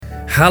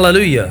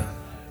Hallelujah.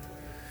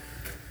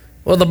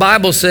 Well, the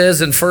Bible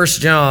says in 1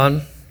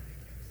 John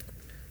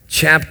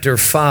chapter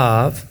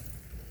 5,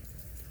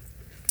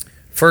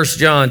 1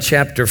 John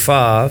chapter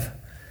 5,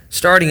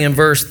 starting in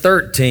verse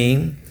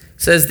 13,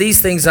 says, "These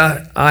things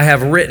I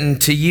have written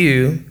to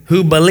you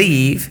who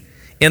believe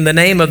in the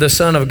name of the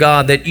Son of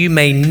God, that you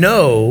may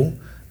know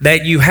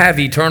that you have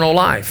eternal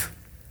life."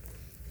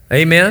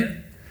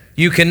 Amen?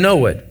 You can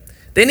know it.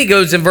 Then he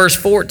goes in verse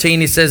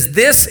 14, he says,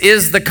 "This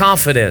is the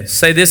confidence."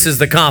 Say, this is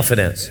the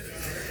confidence.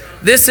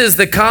 "This is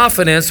the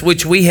confidence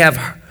which we have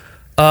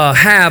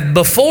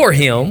before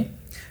him,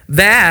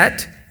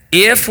 that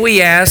if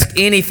we ask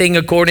anything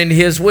according to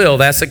his will."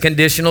 That's a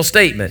conditional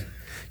statement.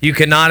 You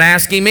cannot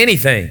ask him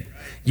anything.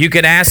 You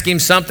could ask him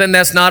something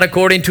that's not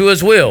according to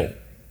his will.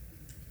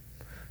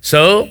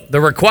 So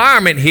the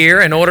requirement here,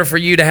 in order for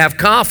you to have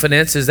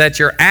confidence, is that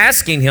you're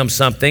asking him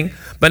something,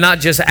 but not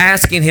just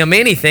asking him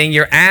anything.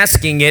 You're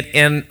asking it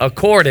in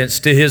accordance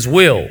to his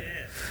will.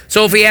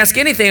 So if we ask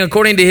anything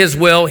according to his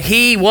will,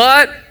 he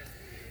what?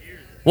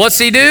 What's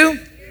he do?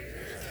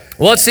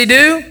 What's he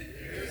do?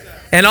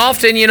 And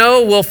often,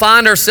 we'll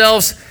find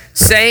ourselves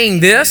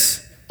saying this.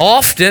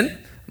 Often,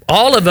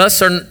 all of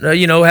us are,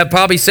 have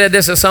probably said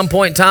this at some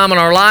point in time in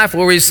our life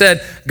where we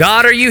said,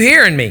 "God, are you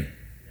hearing me?"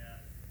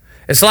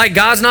 It's like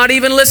God's not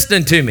even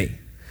listening to me.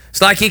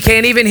 It's like he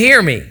can't even hear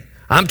me.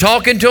 I'm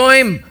talking to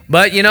him,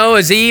 but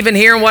is he even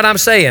hearing what I'm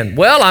saying?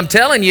 Well, I'm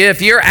telling you,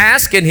 if you're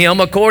asking him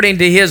according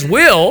to his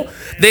will,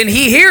 then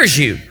he hears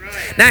you.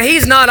 Now,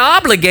 he's not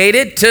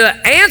obligated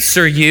to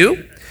answer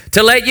you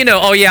to let you know,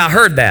 "Oh yeah, I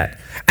heard that."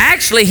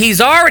 Actually,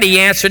 he's already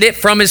answered it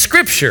from his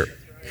scripture.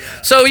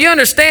 So you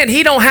understand,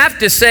 he don't have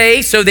to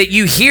say so that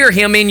you hear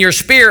him in your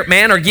spirit,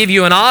 man, or give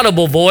you an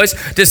audible voice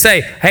to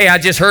say, "Hey, I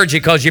just heard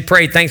you because you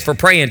prayed. Thanks for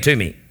praying to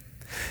me."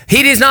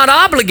 He is not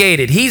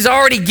obligated. He's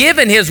already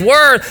given his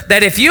word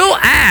that if you'll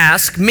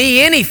ask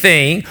me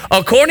anything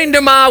according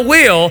to my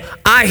will,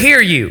 I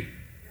hear you.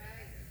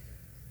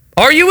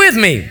 Are you with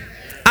me?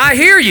 I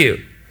hear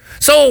you.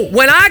 So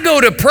when I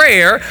go to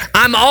prayer,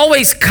 I'm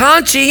always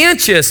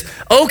conscientious.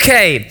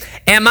 Okay,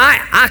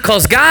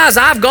 because guys,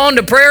 I've gone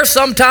to prayer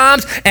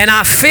sometimes and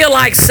I feel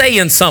like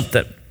saying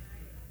something.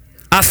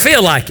 I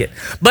feel like it.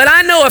 But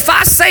I know if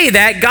I say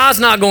that, God's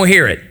not going to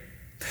hear it.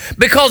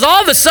 Because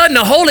all of a sudden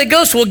the Holy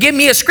Ghost will give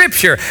me a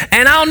scripture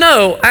and I'll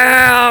know,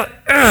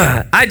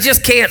 I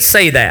just can't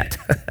say that.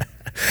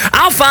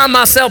 I'll find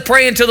myself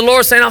praying to the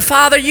Lord saying, "Oh,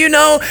 Father,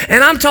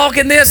 and I'm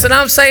talking this and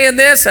I'm saying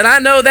this and I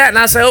know that." And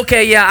I say,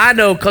 "Okay, yeah, I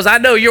know, because I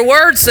know your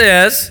word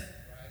says,"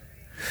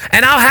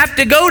 and I'll have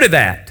to go to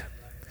that.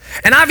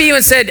 And I've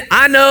even said,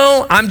 "I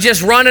know I'm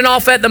just running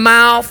off at the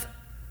mouth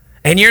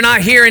and you're not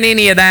hearing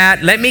any of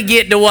that. Let me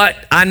get to what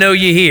I know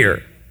you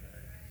hear."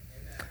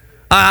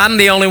 I'm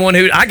the only one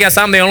who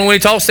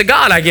talks to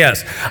God, I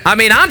guess.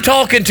 I'm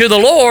talking to the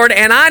Lord,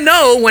 and I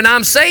know when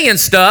I'm saying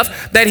stuff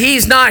that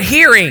he's not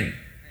hearing.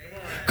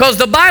 Because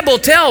the Bible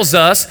tells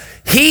us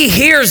he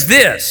hears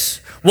this.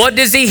 What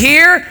does he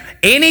hear?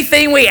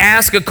 Anything we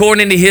ask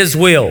according to his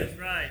will.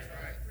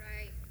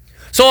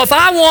 So if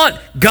I want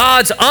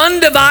God's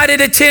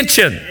undivided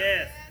attention,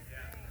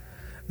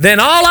 then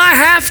all I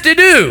have to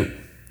do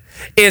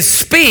is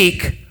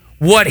speak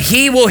what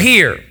he will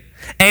hear,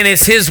 and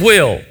it's his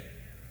will.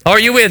 Are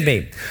you with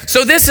me?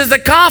 So this is the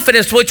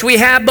confidence which we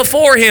have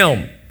before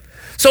him.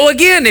 So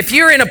again, if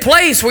you're in a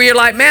place where you're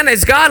like, "Man,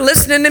 is God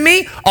listening to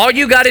me?" All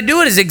you got to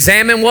do is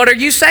examine, what are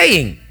you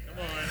saying?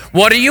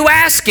 What are you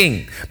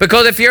asking?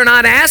 Because if you're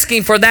not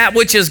asking for that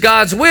which is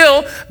God's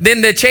will, then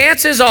the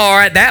chances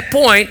are, at that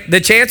point,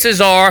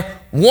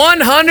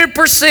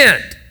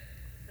 100%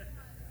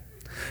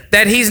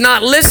 that he's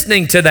not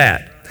listening to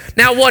that.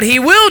 Now, what he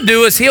will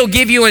do is he'll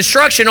give you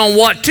instruction on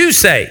what to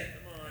say.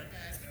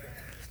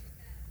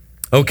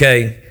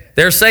 Okay,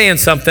 they're saying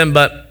something,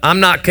 but I'm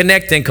not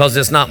connecting because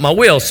it's not my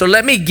will. So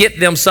let me get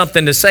them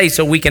something to say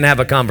so we can have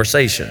a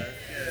conversation.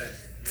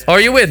 Are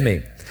you with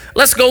me?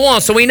 Let's go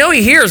on. So we know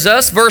he hears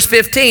us, verse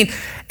 15.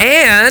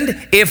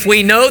 And if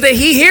we know that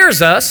he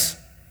hears us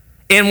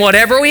in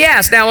whatever we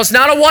ask. Now, it's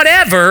not a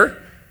whatever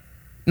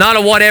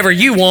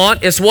you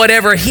want. It's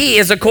whatever he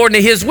is according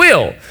to his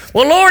will.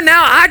 Well, Lord,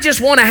 now I just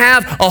want to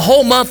have a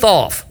whole month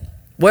off.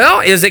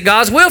 Well, is it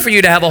God's will for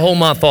you to have a whole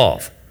month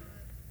off?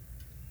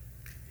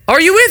 Are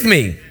you with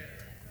me?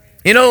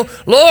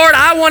 Lord,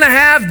 I want to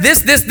have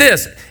this.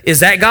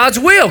 Is that God's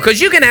will?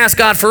 Because you can ask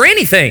God for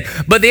anything,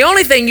 but the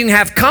only thing you can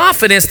have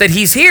confidence that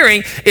he's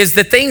hearing is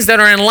the things that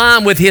are in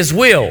line with his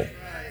will.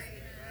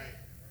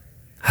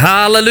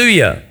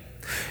 Hallelujah.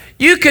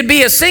 You could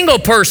be a single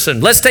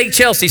person. Let's take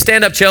Chelsea.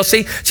 Stand up,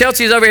 Chelsea.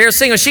 Chelsea's over here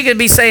single. She could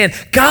be saying,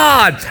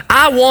 "God,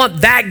 I want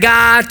that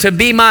guy to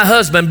be my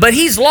husband," but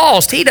he's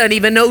lost. He doesn't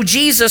even know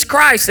Jesus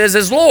Christ as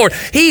his Lord.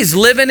 He's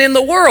living in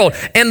the world.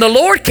 And the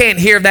Lord can't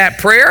hear that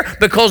prayer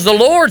because the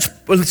Lord's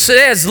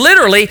says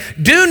literally,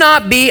 do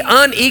not be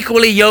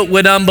unequally yoked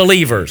with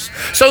unbelievers.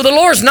 So the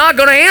Lord's not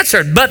going to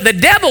answer it. But the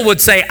devil would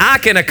say, I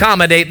can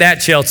accommodate that,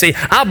 Chelsea.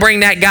 I'll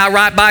bring that guy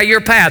right by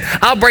your path.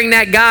 I'll bring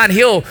that guy and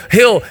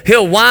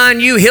he'll whine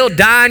you, he'll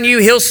dine you,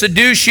 he'll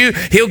seduce you,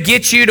 he'll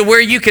get you to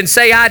where you can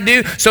say I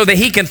do so that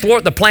he can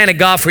thwart the plan of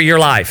God for your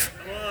life.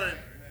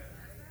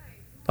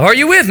 Are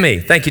you with me?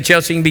 Thank you,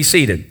 Chelsea. You can be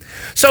seated.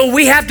 So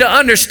we have to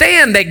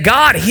understand that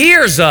God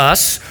hears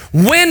us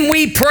when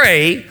we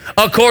pray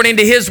according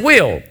to his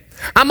will.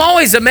 I'm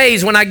always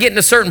amazed when I get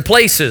into certain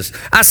places.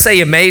 I say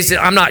amazed.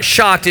 I'm not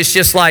shocked. It's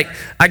just like,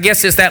 I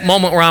guess it's that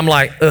moment where I'm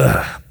like,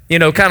 ugh, you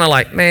know, kind of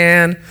like,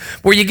 man,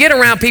 where you get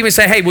around people and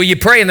say, hey, will you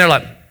pray? And they're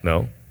like,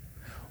 no.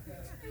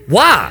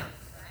 Why?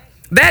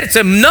 That's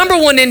a number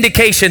one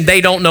indication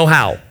they don't know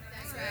how.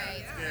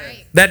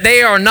 That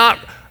they are not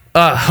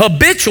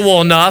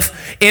habitual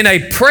enough in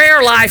a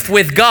prayer life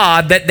with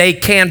God that they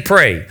can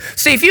pray.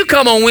 See, if you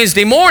come on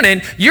Wednesday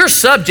morning, you're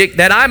subject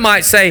that I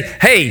might say,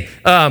 hey,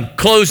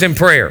 close in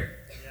prayer.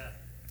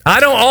 I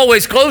don't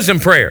always close in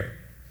prayer.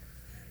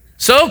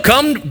 So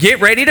come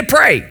get ready to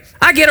pray.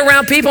 I get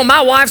around people,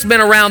 my wife's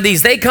been around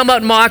these. They come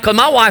up to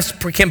my wife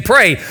can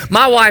pray.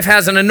 My wife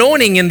has an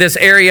anointing in this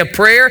area of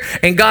prayer,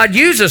 and God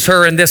uses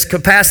her in this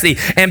capacity.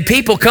 And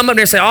people come up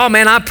there and say, oh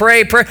man, I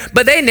pray,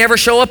 but they never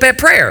show up at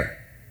prayer.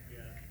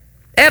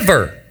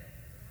 Ever.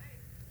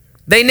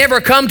 They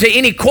never come to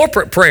any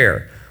corporate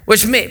prayer,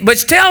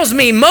 which tells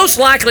me most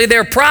likely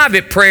their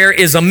private prayer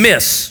is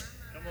amiss.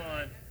 Come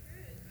on.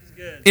 That's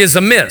good. Is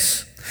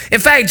amiss. In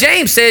fact,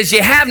 James says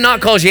you have not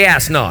because you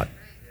ask not.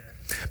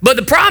 But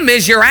the problem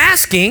is you're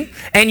asking,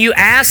 and you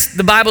ask,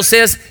 the Bible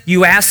says,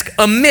 you ask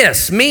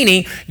amiss,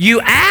 meaning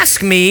you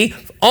ask me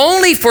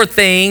only for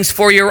things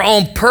for your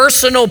own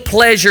personal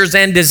pleasures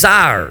and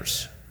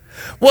desires.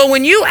 Well,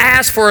 when you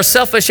ask for a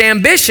selfish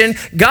ambition,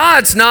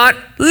 God's not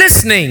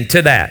listening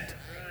to that.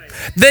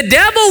 The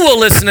devil will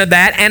listen to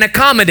that and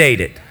accommodate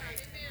it.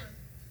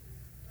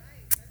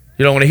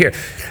 You don't want to hear.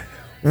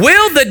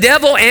 Will the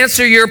devil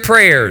answer your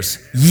prayers?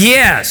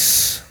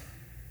 Yes.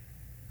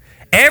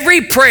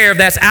 Every prayer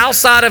that's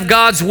outside of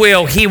God's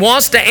will, he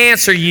wants to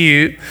answer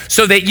you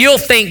so that you'll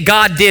think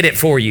God did it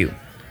for you.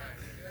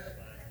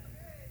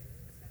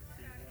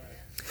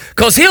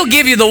 Because he'll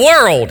give you the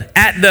world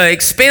at the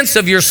expense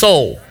of your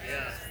soul.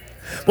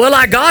 Well,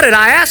 I got it.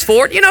 I asked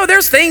for it. You know,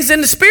 there's things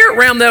in the spirit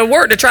realm that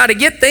work to try to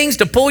get things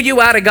to pull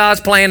you out of God's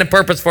plan and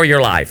purpose for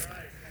your life.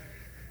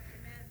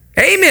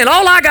 Amen.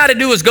 All I got to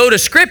do is go to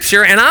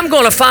Scripture, and I'm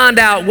going to find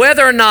out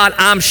whether or not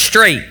I'm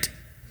straight.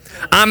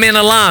 I'm in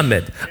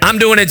alignment. I'm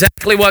doing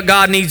exactly what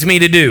God needs me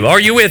to do. Are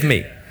you with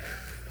me?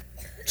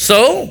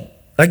 So,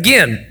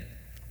 again,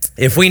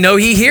 if we know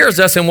he hears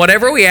us in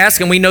whatever we ask,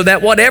 and we know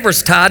that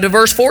whatever's tied to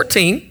verse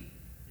 14,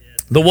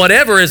 the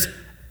whatever is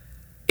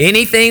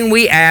anything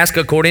we ask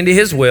according to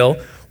his will,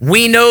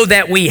 we know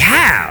that we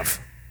have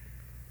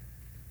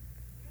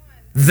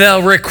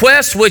the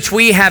request which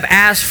we have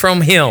asked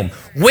from him.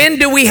 When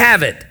do we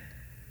have it?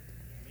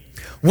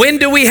 When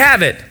do we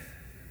have it?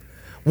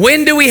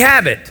 When do we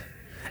have it?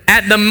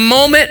 At the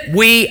moment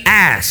we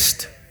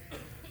asked.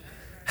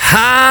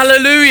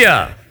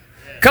 Hallelujah.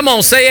 Come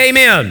on, say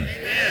amen.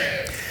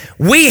 Amen.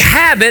 We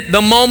have it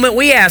the moment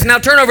we ask. Now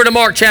turn over to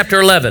Mark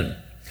chapter 11.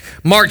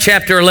 Mark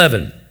chapter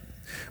 11.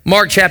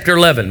 Mark chapter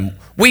 11.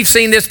 We've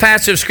seen this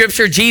passage of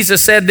Scripture.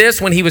 Jesus said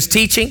this when he was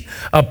teaching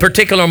a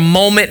particular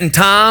moment in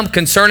time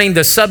concerning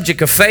the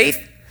subject of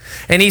faith.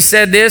 And he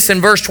said this in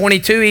verse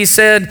 22. He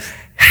said,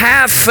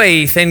 have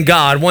faith in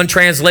God. One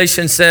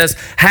translation says,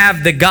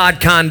 have the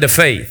God kind of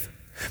faith.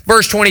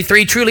 Verse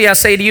 23, truly I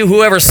say to you,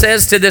 whoever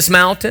says to this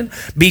mountain,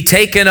 be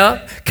taken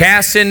up,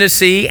 cast into the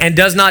sea, and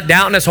does not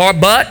doubt in his heart,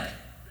 but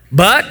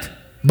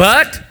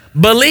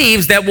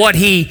believes that what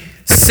he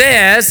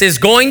says is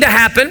going to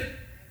happen,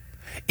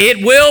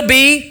 it will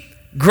be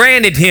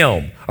granted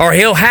him, or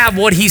he'll have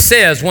what he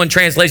says, one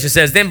translation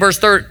says. Then verse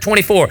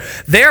 24,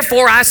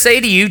 therefore I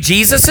say to you,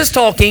 Jesus is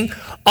talking,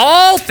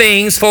 all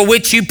things for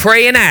which you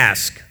pray and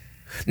ask.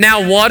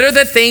 Now, what are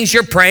the things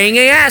you're praying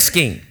and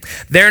asking?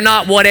 They're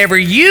not whatever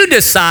you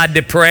decide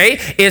to pray.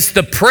 It's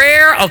the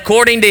prayer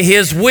according to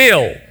his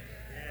will.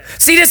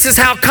 See, this is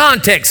how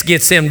context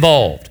gets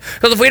involved.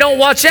 Because if we don't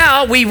watch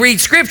out, we read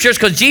scriptures,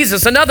 because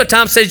Jesus another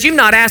time says, you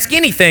not ask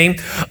anything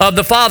of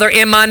the Father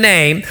in my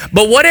name,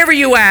 but whatever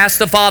you ask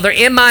the Father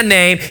in my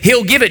name,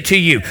 he'll give it to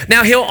you.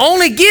 Now, he'll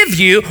only give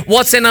you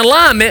what's in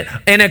alignment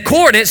and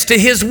accordance to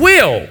his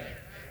will.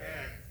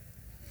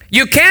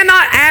 You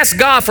cannot ask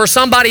God for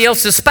somebody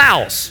else's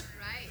spouse.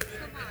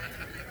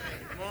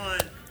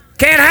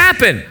 Can't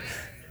happen.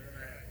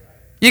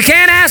 You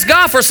can't ask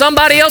God for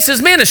somebody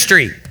else's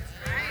ministry.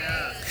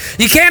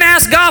 You can't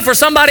ask God for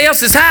somebody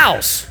else's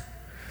house.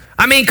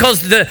 I mean,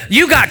 because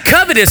you got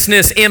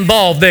covetousness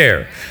involved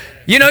there.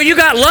 You know, you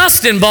got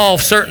lust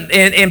involved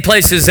in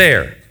places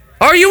there.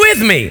 Are you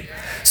with me?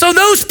 So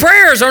those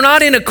prayers are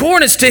not in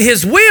accordance to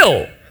his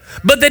will.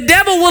 But the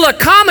devil will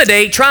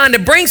accommodate trying to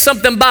bring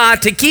something by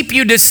to keep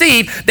you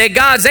deceived that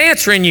God's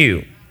answering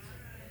you.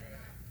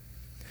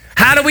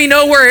 How do we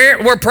know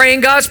we're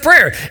praying God's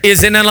prayer?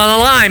 Is in an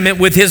alignment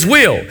with His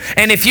will.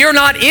 And if you're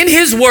not in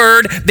His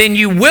word, then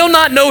you will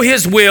not know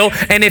His will.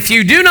 And if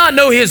you do not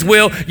know His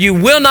will, you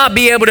will not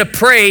be able to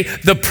pray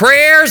the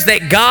prayers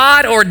that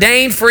God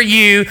ordained for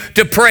you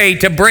to pray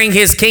to bring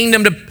His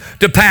kingdom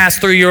to pass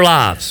through your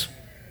lives.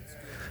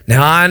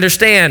 Now, I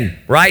understand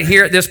right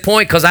here at this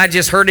point, because I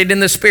just heard it in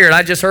the Spirit.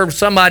 I just heard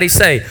somebody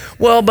say,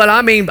 well, but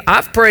I mean,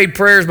 I've prayed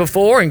prayers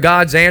before and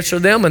God's answered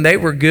them and they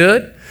were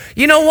good.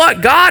 You know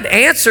what? God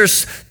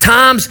answers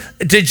times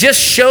to just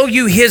show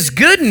you His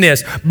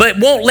goodness, but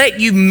won't let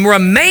you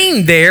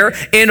remain there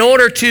in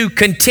order to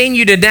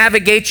continue to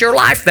navigate your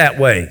life that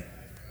way.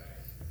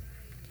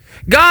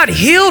 God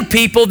healed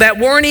people that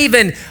weren't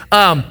even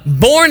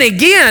born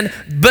again,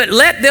 but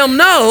let them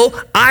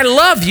know, I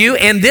love you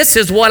and this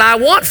is what I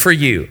want for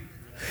you.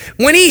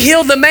 When He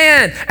healed the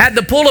man at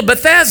the pool of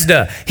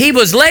Bethesda, He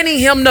was letting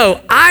him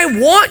know, I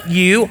want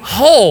you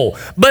whole.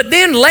 But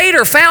then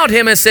later found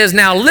him and says,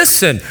 now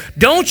listen,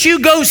 don't you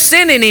go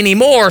sinning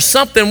anymore or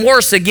something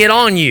worse will get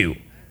on you.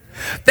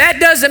 That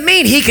doesn't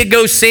mean he could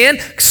go sin,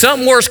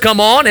 something worse come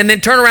on, and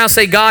then turn around and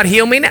say, God,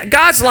 heal me now.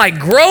 God's like,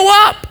 grow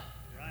up.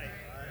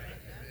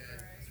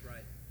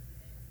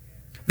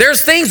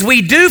 There's things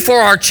we do for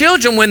our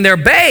children when they're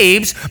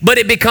babes, but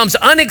it becomes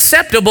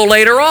unacceptable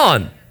later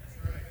on.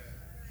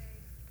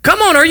 Come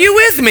on, are you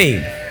with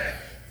me?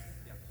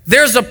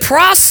 There's a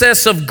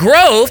process of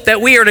growth that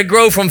we are to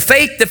grow from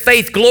faith to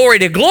faith, glory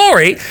to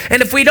glory.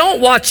 And if we don't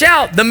watch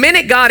out, the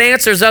minute God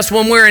answers us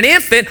when we're an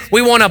infant,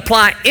 we want to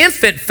apply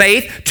infant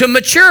faith to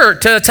mature,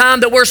 to a time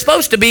that we're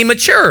supposed to be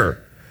mature.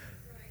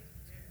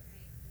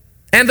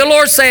 And the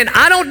Lord's saying,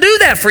 I don't do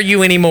that for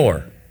you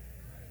anymore.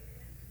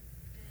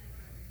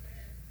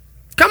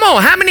 Come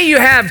on, how many of you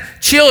have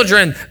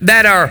children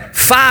that are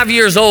 5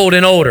 years old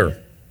and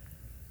older?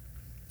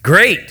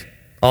 Great.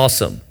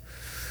 Awesome.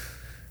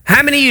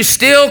 How many of you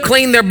still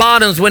clean their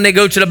bottoms when they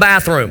go to the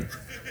bathroom?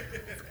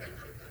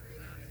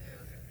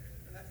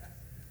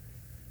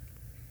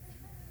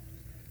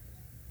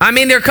 I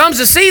mean, there comes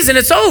a season,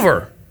 it's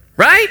over,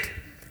 right?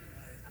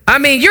 I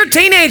mean, your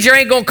teenager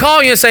ain't going to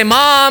call you and say,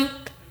 Mom,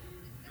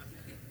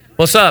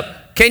 what's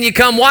up? Can you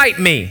come wipe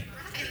me?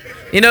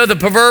 You know, the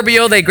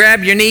proverbial, they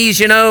grab your knees,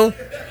 you know,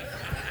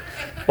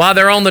 while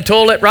they're on the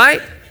toilet, right?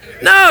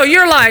 No,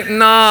 you're like,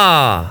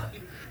 nah.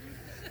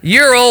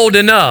 You're old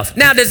enough.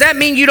 Now, does that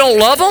mean you don't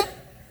love them?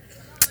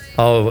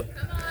 Oh,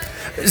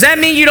 does that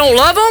mean you don't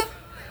love them?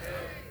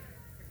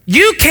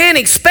 You can't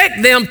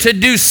expect them to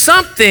do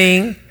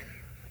something,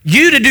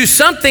 you to do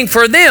something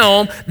for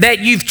them that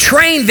you've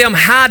trained them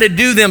how to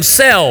do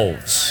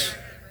themselves.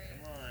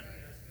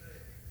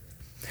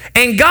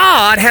 And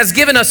God has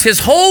given us His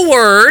whole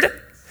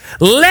word,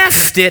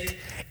 left it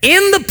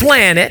in the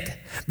planet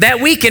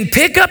that we can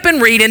pick up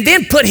and read, and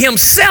then put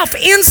Himself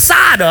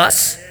inside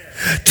us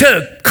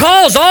to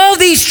cause all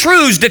these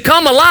truths to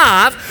come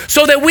alive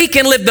so that we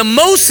can live the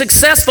most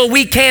successful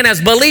we can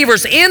as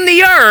believers in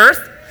the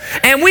earth.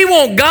 And we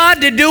want God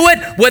to do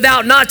it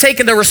without not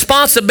taking the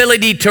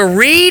responsibility to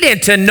read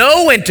and to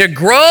know and to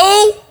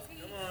grow.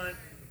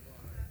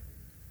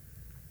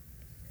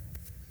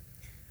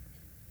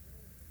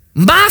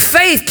 My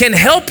faith can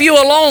help you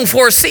along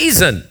for a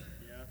season.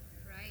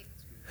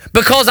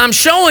 Because I'm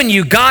showing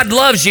you God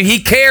loves you.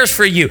 He cares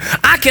for you.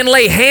 I can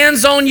lay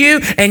hands on you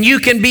and you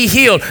can be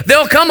healed.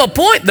 There'll come a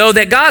point, though,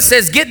 that God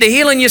says, get to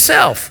healing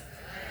yourself.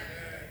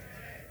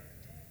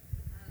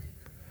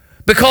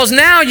 Because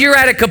now you're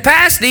at a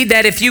capacity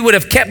that if you would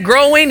have kept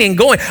growing and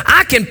going,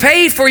 I can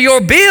pay for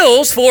your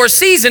bills for a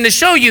season to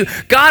show you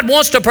God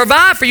wants to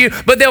provide for you.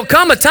 But there'll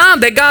come a time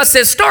that God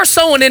says, start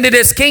sowing into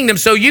this kingdom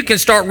so you can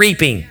start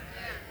reaping.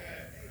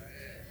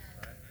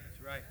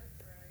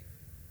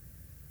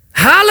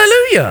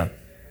 Hallelujah.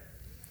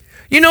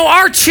 You know,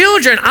 our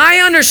children, I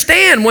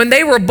understand when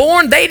they were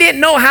born, they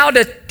didn't know how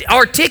to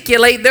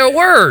articulate their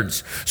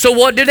words. So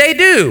what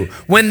do?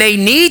 When they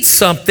need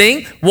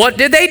something, what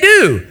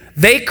do?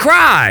 They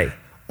cry.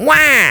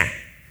 Wah.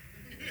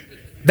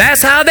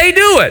 That's how they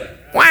do it.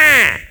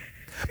 Wah.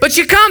 But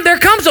there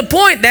comes a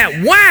point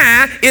that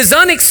wah is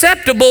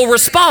unacceptable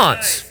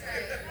response.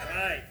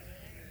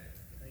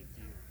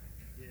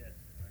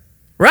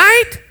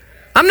 Right?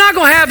 I'm not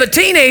going to have a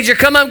teenager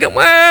come up and go,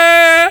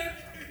 wah.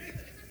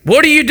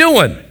 What are you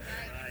doing?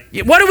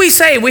 What do we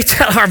say? We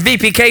tell our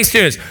VPK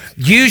students,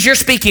 use your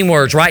speaking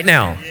words right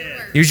now.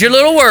 Use your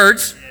little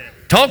words.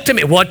 Talk to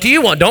me. What do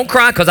you want? Don't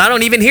cry, because I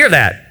don't even hear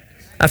that.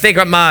 I think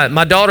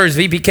my daughter's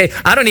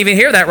VPK. I don't even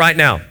hear that right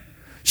now.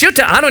 She'll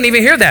tell, I don't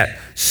even hear that.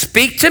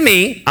 Speak to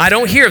me. I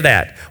don't hear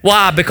that.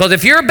 Why? Because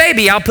if you're a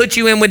baby, I'll put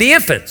you in with the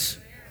infants.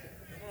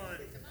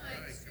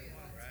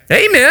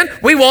 Amen.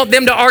 We want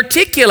them to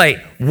articulate.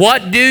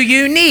 What do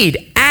you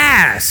need?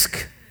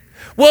 Ask.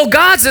 Well,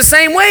 God's the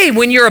same way.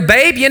 When you're a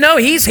babe, you know,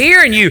 He's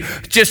hearing you.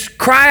 Just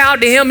cry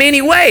out to Him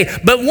anyway.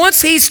 But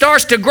once He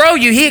starts to grow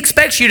you, He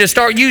expects you to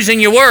start using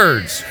your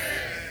words.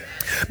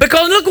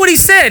 Because look what He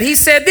said. He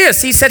said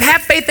this. He said,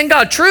 have faith in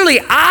God. Truly,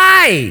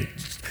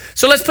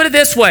 So let's put it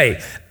this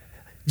way.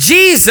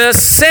 Jesus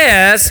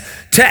says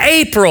to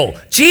April.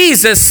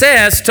 Jesus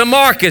says to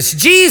Marcus.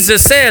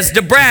 Jesus says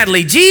to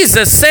Bradley.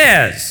 Jesus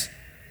says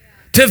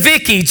to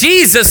Vicky.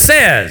 Jesus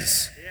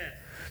says.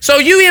 So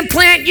you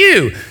implant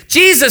you.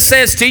 Jesus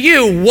says to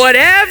you,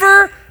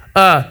 whatever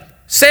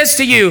says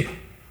to you,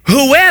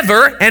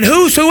 whoever, and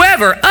who's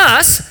whoever,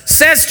 us,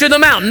 says to the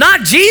mountain.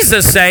 Not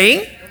Jesus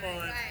saying,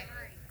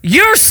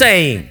 you're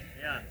saying.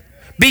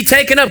 Be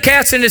taken up,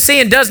 cast into the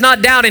sea, and does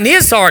not doubt in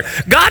his heart.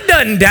 God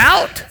doesn't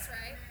doubt.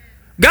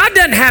 God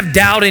doesn't have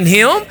doubt in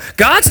him.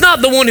 God's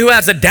not the one who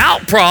has a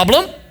doubt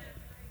problem.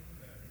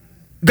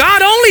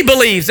 God only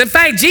believes. In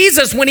fact,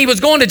 Jesus, when he was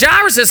going to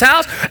Jairus'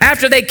 house,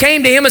 after they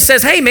came to him and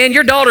says, hey man,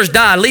 your daughter's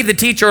died, leave the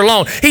teacher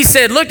alone. He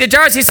said, looked at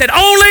Jairus, he said,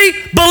 only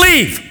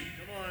believe.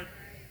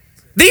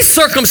 These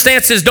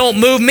circumstances don't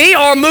move me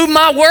or move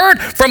my word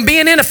from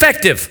being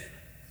ineffective.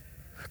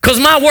 Because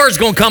my word's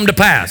going to come to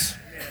pass.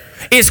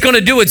 It's going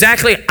to do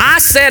exactly, I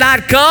said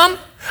I'd come.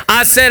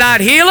 I said I'd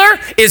heal her.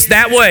 It's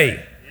that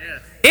way.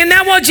 Isn't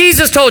that what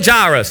Jesus told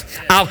Jairus?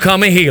 I'll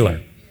come and heal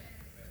her.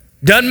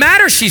 Doesn't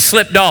matter she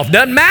slipped off.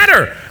 Doesn't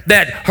matter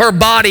that her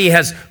body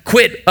has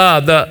quit,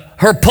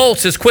 her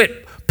pulse has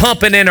quit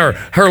pumping and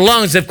her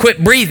lungs have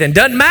quit breathing.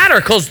 Doesn't matter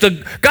because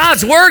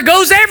God's word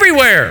goes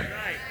everywhere.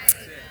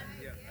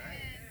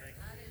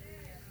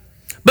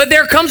 But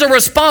there comes a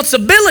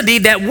responsibility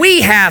that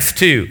we have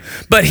to.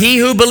 But he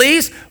who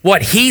believes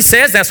what he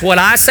says, that's what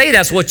I say,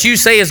 that's what you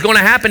say is going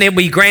to happen, it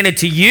will be granted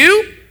to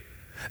you.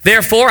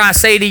 Therefore, I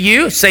say to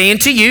you, saying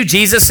to you,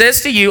 Jesus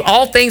says to you,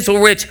 all things for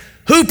which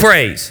who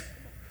prays?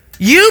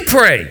 You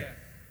pray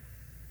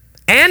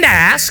and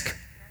ask,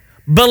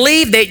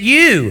 believe that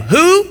you,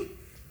 who?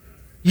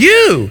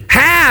 You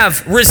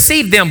have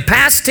received them,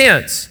 past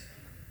tense,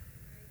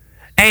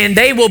 and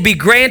they will be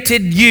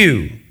granted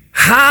you.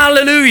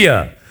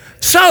 Hallelujah.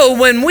 So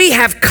when we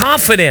have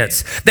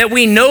confidence that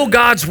we know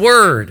God's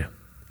word,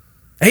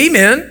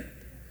 amen,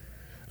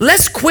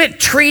 let's quit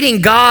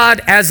treating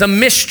God as a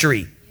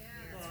mystery.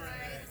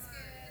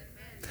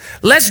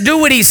 Let's do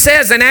what he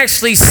says and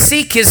actually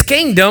seek his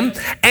kingdom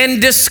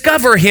and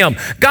discover him.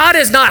 God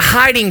is not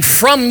hiding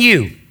from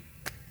you.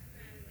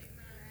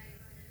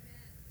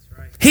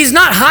 He's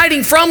not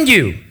hiding from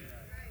you.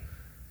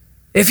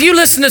 If you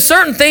listen to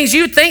certain things,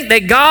 you think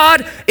that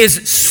God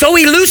is so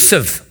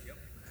elusive.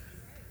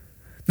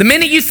 The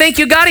minute you think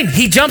you got him,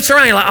 he jumps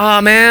around. You're like,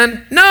 oh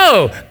man.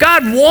 No,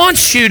 God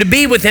wants you to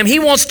be with him. He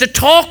wants to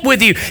talk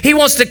with you. He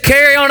wants to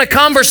carry on a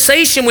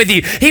conversation with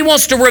you. He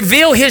wants to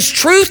reveal his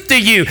truth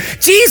to you.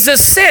 Jesus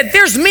said,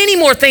 there's many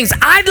more things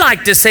I'd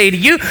like to say to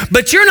you,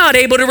 but you're not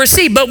able to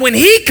receive. But when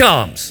he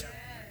comes,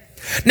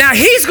 now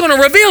he's going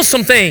to reveal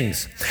some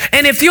things.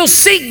 And if you'll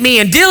seek me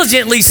and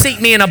diligently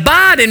seek me and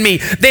abide in me,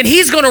 then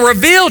he's going to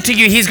reveal to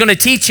you. He's going to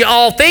teach you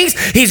all things.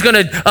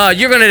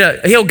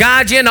 He'll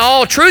guide you into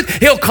all truth.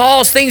 He'll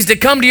cause things to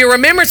come to your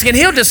remembrance, and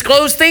he'll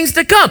disclose things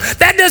to come.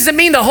 That doesn't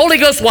mean the Holy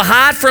Ghost will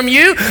hide from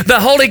you. The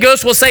Holy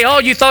Ghost will say, oh,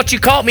 you thought you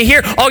caught me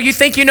here. Oh, you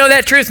think you know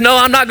that truth? No,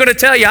 I'm not going to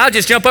tell you. I'll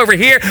just jump over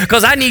here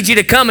because I need you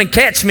to come and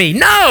catch me.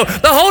 No,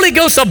 the Holy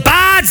Ghost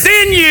abides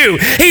in you.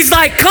 He's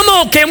like, come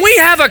on, can we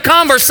have a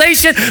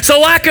conversation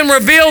so I can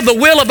reveal the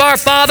will of our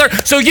Father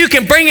so you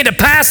can bring it to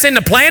pass in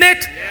the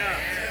planet?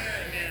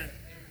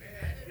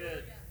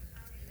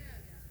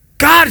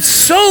 God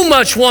so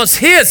much wants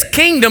his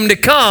kingdom to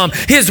come,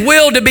 his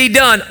will to be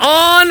done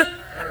on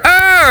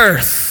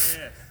earth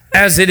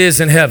as it is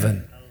in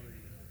heaven.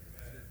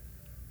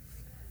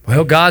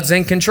 Well, God's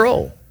in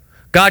control.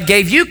 God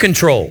gave you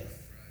control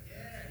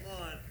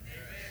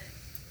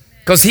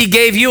because he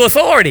gave you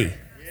authority.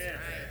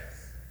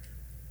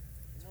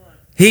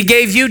 He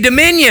gave you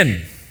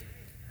dominion.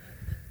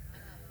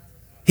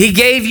 He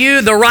gave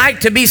you the right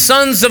to be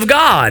sons of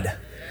God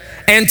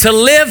and to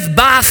live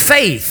by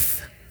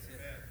faith.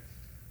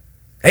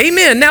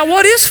 Amen. Now,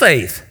 what is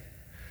faith?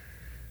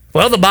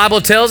 Well, the Bible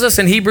tells us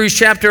in Hebrews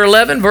chapter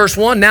 11, verse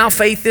 1, now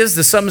faith is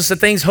the substance of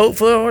things hoped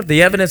for,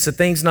 the evidence of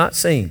things not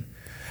seen.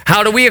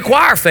 How do we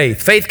acquire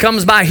faith? Faith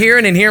comes by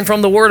hearing, and hearing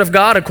from the Word of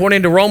God,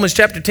 according to Romans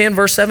chapter 10,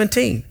 verse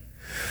 17.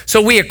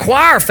 So we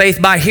acquire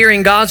faith by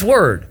hearing God's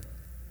Word.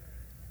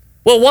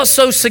 Well, what's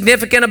so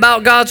significant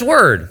about God's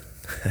Word?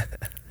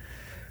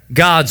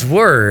 God's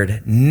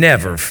Word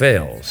never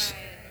fails.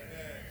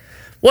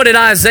 What did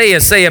Isaiah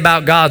say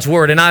about God's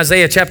Word? In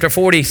Isaiah chapter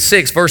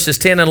 46, verses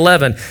 10 and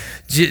 11,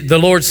 the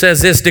Lord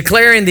says this,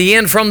 declaring the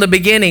end from the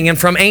beginning and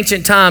from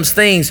ancient times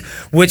things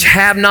which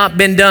have not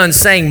been done,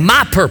 saying,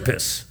 my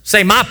purpose.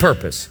 Say, my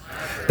purpose.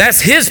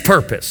 That's his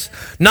purpose.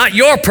 Not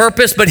your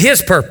purpose, but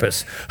his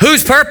purpose.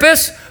 Whose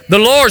purpose? The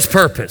Lord's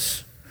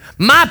purpose.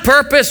 My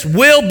purpose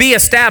will be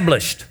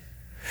established.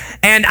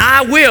 And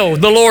I will,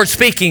 the Lord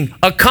speaking,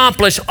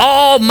 accomplish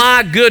all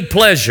my good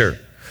pleasure.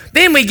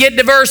 Then we get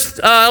to verse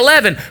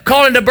 11,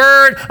 calling the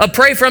bird a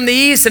prey from the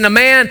east and a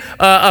man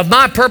of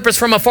my purpose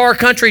from a far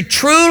country.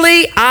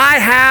 Truly I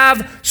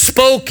have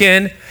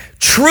spoken,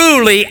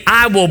 truly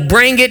I will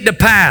bring it to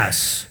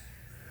pass.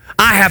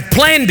 I have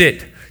planned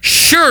it,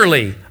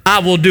 surely I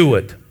will do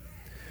it.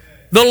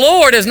 The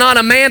Lord is not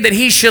a man that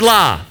he should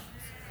lie.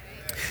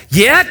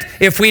 Yet,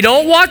 if we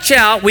don't watch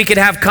out, we could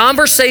have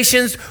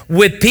conversations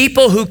with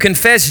people who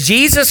confess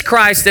Jesus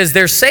Christ as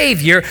their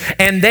Savior,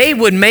 and they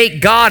would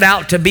make God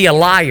out to be a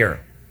liar.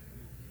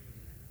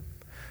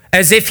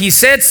 As if he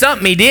said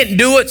something, he didn't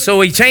do it,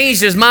 so he changed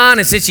his mind,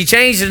 and since he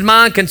changed his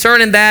mind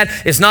concerning that,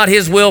 it's not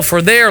his will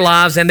for their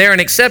lives, and they're an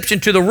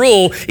exception to the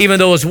rule, even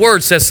though his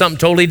word says something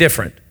totally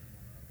different.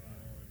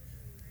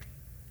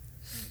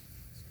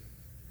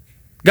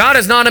 God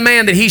is not a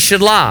man that he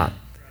should lie.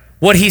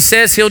 What he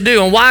says he'll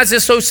do. And why is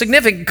this so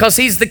significant? Because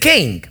he's the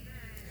king.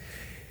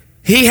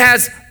 He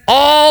has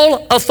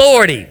all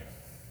authority.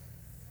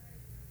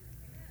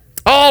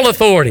 All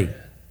authority.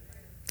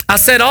 I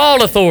said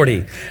all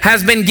authority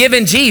has been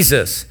given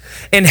Jesus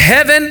in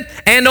heaven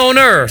and on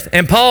earth.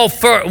 And Paul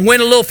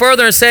went a little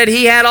further and said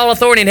he had all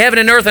authority in heaven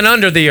and earth and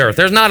under the earth.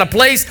 There's not a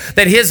place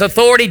that his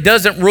authority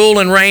doesn't rule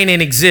and reign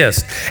and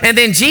exist. And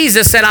then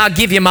Jesus said, I'll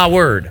give you my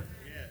word.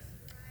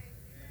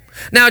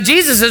 Now,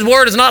 Jesus'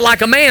 word is not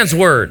like a man's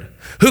word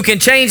who can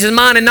change his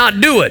mind and not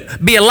do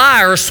it, be a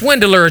liar, a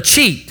swindler, a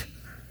cheat.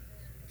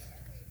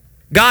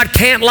 God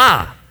can't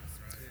lie.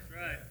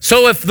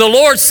 So if the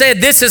Lord said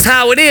this is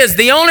how it is,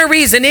 the only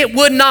reason it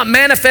would not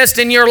manifest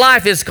in your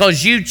life is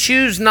because you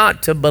choose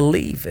not to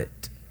believe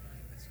it.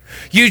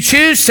 You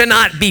choose to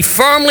not be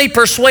firmly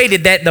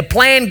persuaded that the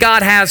plan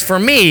God has for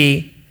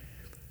me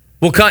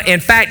will come. In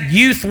fact,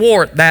 you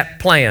thwart that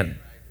plan.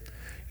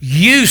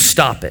 You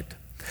stop it.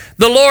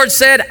 The Lord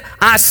said,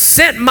 I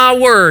sent my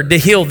word to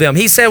heal them.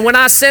 He said, when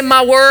I send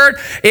my word,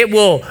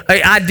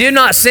 I do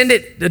not send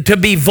it to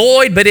be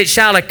void, but it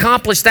shall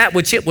accomplish that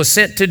which it was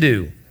sent to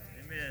do.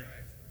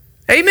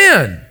 Amen.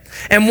 Amen.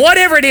 And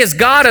whatever it is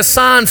God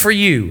assigned for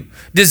you,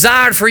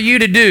 desired for you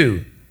to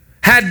do,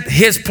 had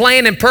his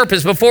plan and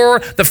purpose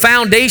before the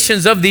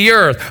foundations of the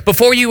earth,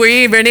 before you were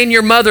even in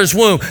your mother's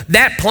womb,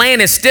 that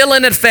plan is still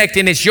in effect,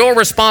 and it's your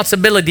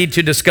responsibility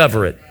to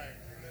discover it.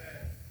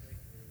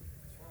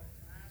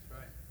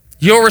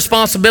 Your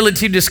responsibility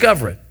to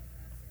discover it.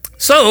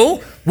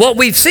 So, what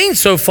we've seen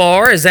so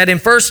far is that in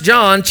 1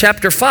 John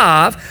chapter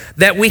 5,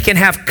 that we can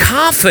have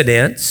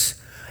confidence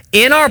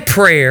in our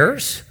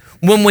prayers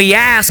when we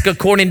ask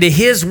according to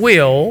his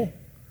will,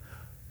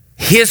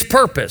 his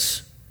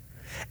purpose.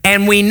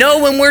 And we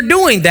know when we're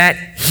doing that,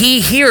 he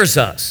hears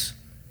us.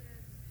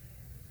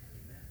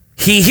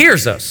 He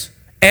hears us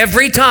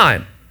every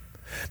time.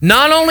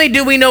 Not only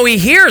do we know he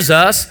hears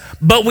us,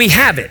 but we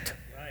have it.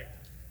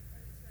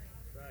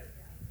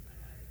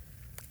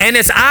 And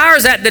it's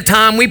ours at the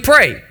time we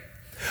pray.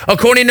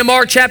 According to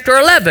Mark chapter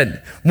 11,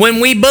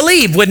 when we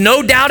believe with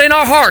no doubt in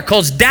our heart,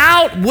 because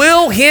doubt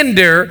will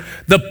hinder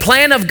the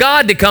plan of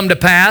God to come to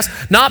pass,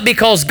 not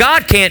because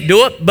God can't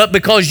do it, but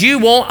because you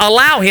won't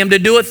allow him to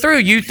do it through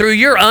you, through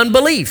your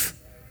unbelief.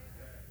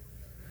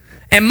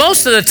 And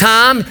most of the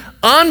time,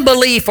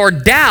 unbelief or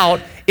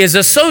doubt is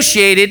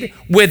associated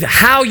with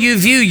how you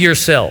view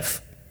yourself.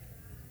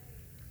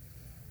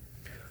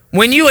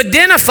 When you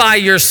identify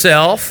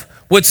yourself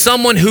with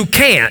someone who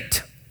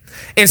can't,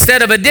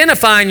 instead of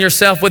identifying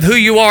yourself with who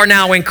you are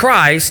now in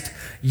Christ,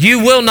 you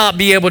will not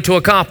be able to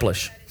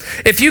accomplish.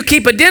 If you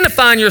keep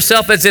identifying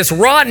yourself as this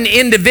rotten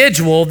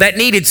individual that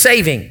needed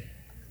saving,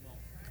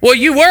 well,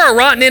 you were a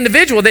rotten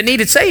individual that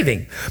needed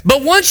saving.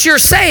 But once you're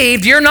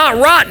saved, you're not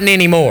rotten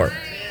anymore.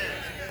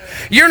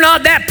 You're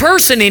not that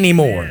person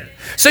anymore.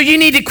 So you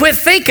need to quit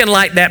thinking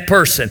like that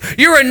person.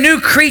 You're a new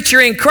creature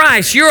in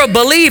Christ. You're a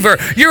believer.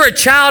 You're a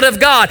child of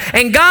God.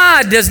 And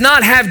God does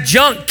not have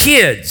junk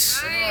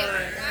kids.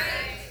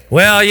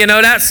 Well,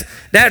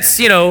 that's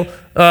the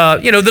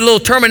little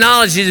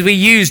terminologies we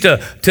use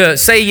to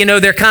say,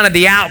 they're kind of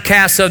the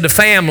outcasts of the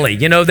family.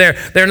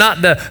 They're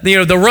not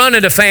the run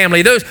of the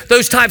family.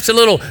 Those types of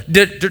little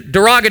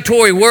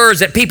derogatory words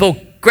that people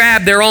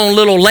grab their own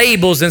little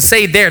labels and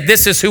say,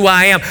 this is who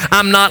I am.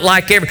 I'm not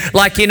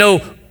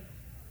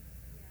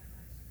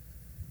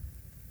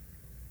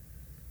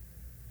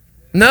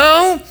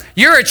No,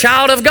 you're a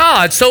child of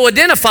God, so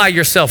identify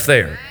yourself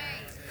there.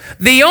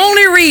 The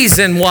only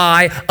reason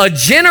why a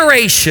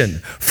generation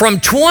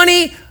from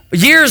 20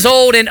 years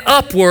old and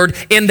upward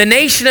in the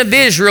nation of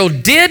Israel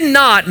did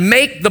not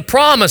make the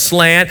promised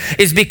land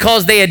is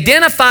because they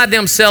identified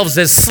themselves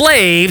as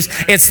slaves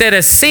instead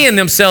of seeing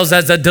themselves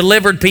as a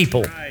delivered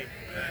people.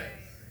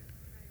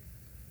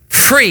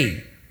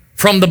 Free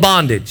from the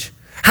bondage.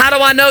 How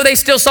do I know they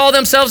still saw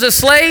themselves as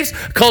slaves?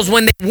 Because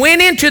when they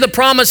went into the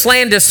promised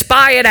land to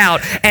spy it out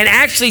and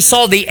actually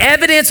saw the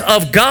evidence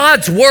of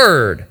God's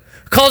word,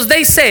 because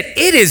they said,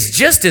 it is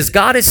just as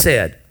God has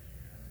said.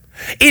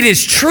 It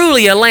is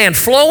truly a land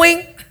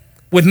flowing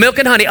with milk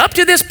and honey. Up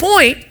to this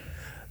point,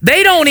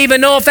 they don't even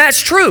know if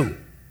that's true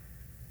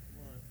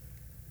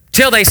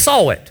till they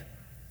saw it.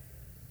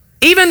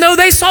 Even though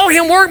they saw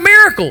him work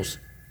miracles.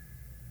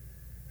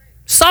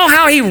 Saw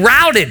how he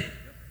routed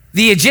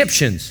the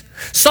Egyptians.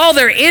 Saw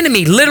their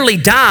enemy literally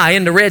die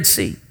in the Red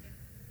Sea.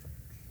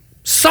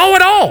 Saw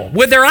it all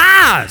with their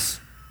eyes.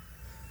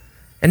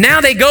 And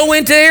now they go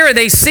into there and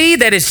they see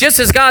that it's just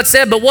as God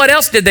said, but what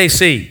else did they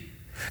see?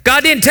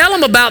 God didn't tell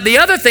them about the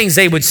other things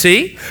they would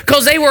see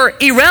because they were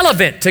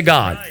irrelevant to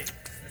God.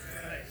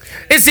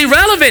 It's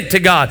irrelevant to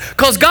God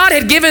because God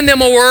had given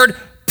them a word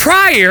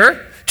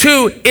prior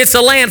to it's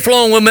a land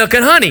flowing with milk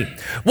and honey.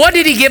 What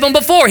did he give them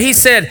before? He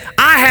said,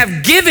 I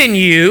have given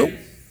you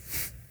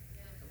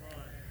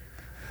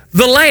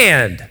the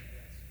land,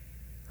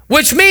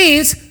 which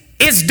means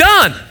it's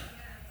done.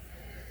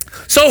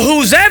 So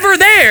who's ever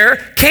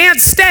there can't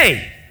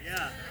stay.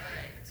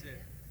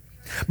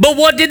 But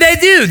what did they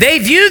do? They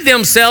viewed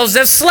themselves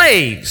as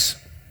slaves.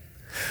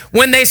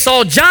 When they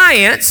saw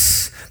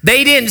giants,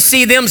 they didn't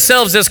see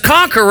themselves as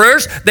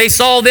conquerors. They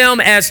saw them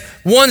as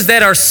ones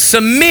that are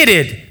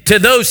submitted to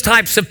those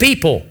types of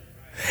people.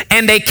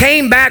 And they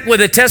came back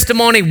with a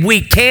testimony,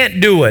 we can't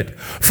do it,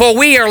 for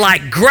we are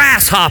like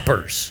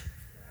grasshoppers.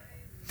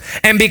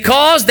 And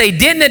because they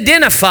didn't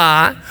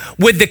identify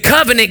with the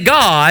covenant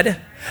God,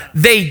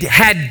 they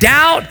had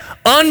doubt,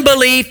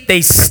 unbelief,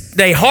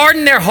 they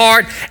hardened their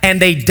heart,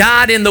 and they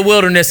died in the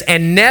wilderness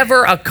and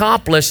never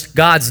accomplished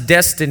God's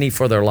destiny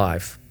for their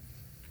life.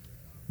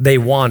 They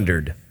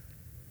wandered.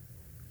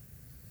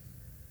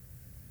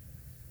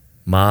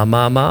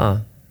 Ma.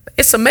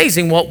 It's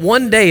amazing what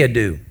one day would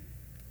do.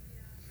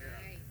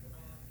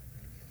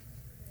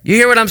 You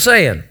hear what I'm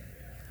saying?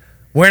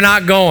 We're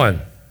not going.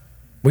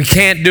 We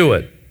can't do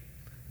it.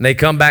 And they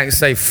come back and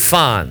say,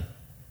 fine.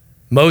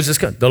 Moses,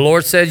 the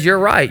Lord says, you're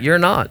right, you're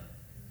not.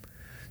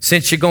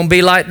 Since you're going to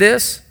be like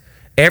this,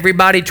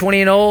 everybody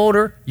 20 and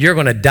older, you're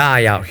going to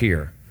die out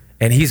here.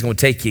 And he's going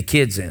to take your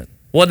kids in.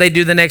 What they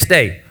do the next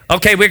day?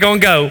 Okay, we're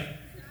going to go.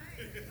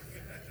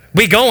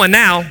 We going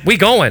now. We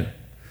going.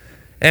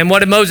 And what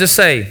did Moses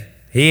say?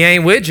 He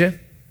ain't with you.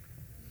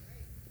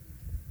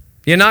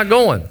 You're not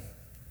going.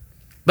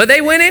 But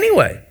they went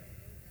anyway.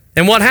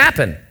 And what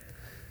happened?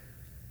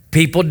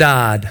 People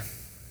died.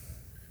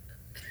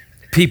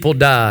 People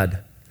died.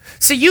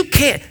 See, you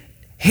can't.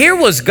 Here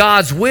was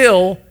God's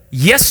will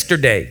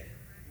yesterday.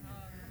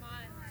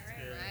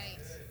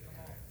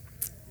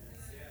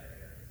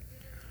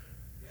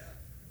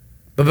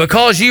 But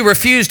because you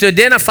refuse to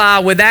identify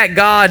with that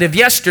God of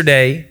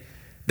yesterday,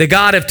 the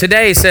God of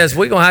today says,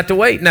 we're going to have to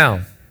wait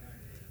now.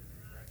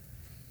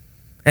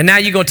 And now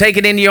you're going to take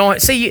it into your own.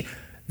 See,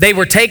 they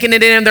were taking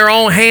it in their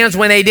own hands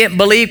when they didn't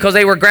believe because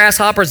they were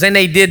grasshoppers. Then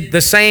they did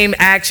the same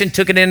action,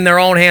 took it in their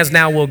own hands.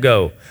 Now we'll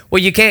go.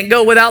 Well, you can't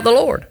go without the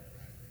Lord.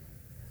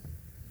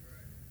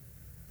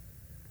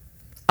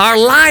 Our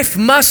life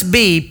must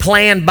be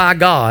planned by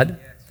God,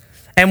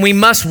 and we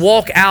must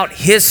walk out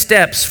His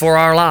steps for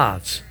our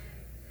lives.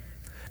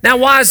 Now,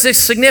 why is this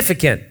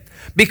significant?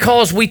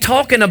 Because we're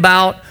talking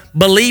about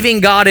believing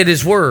God at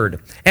His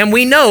Word. And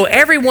we know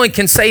everyone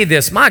can say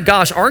this. My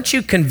gosh, aren't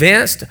you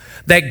convinced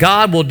that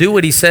God will do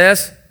what He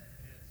says?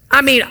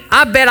 I mean,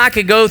 I bet I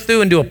could go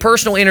through and do a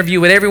personal interview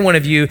with every one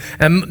of you,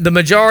 and the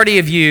majority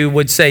of you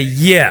would say,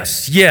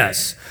 yes,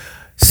 yes.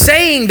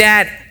 Saying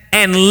that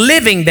and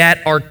living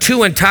that are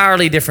two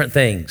entirely different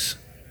things.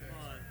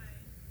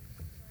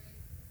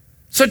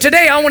 So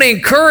today I want to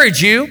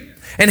encourage you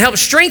and help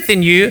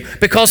strengthen you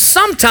because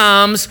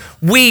sometimes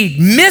we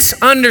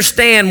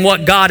misunderstand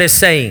what God is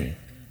saying.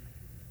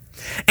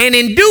 And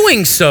in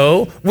doing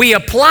so, we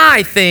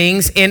apply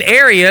things in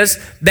areas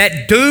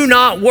that do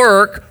not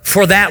work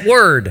for that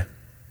word.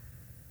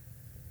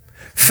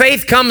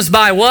 Faith comes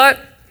by what?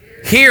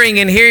 Hearing,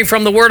 and hearing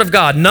from the Word of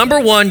God. Number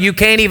one, you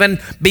can't even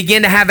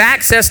begin to have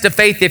access to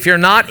faith if you're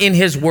not in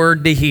His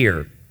Word to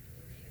hear.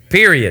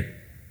 Period.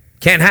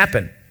 Can't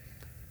happen.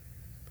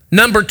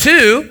 Number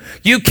two,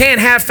 you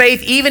can't have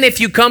faith even if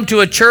you come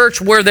to a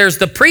church where there's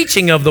the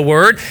preaching of the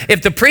Word,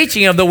 if the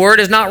preaching of the Word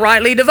is not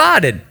rightly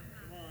divided.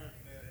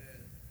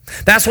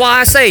 That's why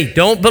I say,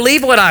 don't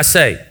believe what I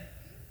say.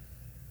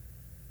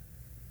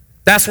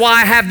 That's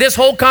why I have this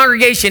whole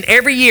congregation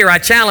every year. I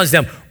challenge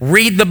them,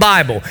 read the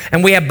Bible.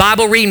 And we have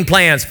Bible reading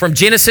plans from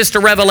Genesis to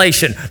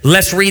Revelation.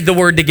 Let's read the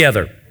Word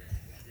together.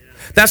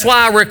 That's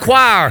why I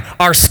require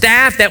our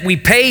staff that we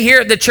pay here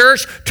at the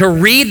church to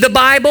read the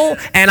Bible,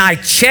 and I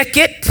check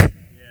it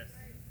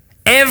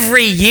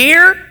every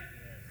year.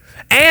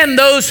 And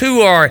those who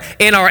are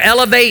in our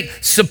Elevate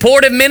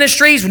supportive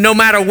ministries, no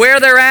matter where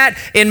they're at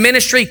in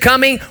ministry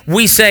coming,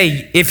 we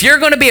say, if you're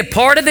going to be a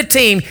part of the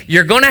team,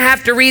 you're going to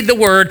have to read the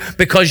Word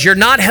because you're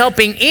not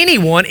helping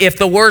anyone if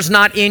the Word's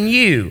not in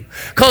you.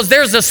 Because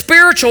there's a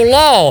spiritual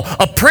law,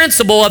 a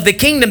principle of the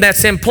kingdom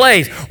that's in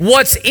place.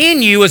 What's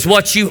in you is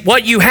what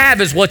you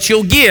have is what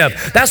you'll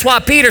give. That's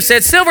why Peter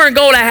said, silver and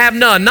gold I have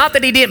none. Not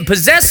that he didn't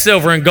possess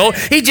silver and gold.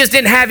 He just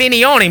didn't have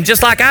any on him,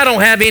 just like I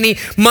don't have any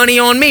money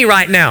on me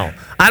right now.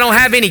 I don't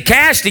have any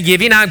cash to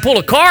give you. Now I can pull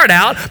a card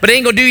out, but it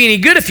ain't going to do you any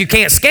good if you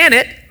can't scan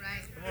it.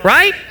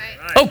 Right?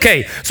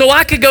 Okay, so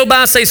I could go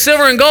by and say,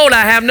 silver and gold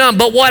I have none,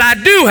 but what I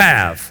do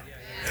have.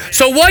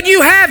 So what you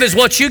have is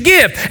what you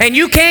give, and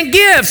you can't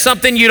give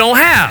something you don't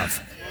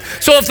have.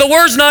 So if the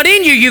Word's not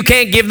in you, you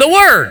can't give the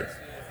Word.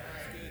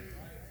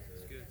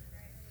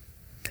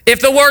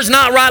 If the Word's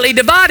not rightly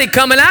divided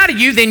coming out of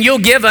you, then you'll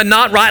give a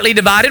not rightly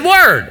divided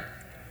Word.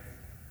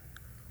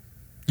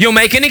 You'll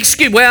make an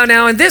excuse. Well,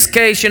 now in this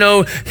case,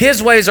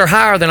 His ways are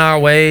higher than our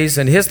ways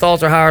and His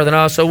thoughts are higher than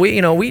ours. So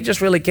we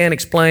just really can't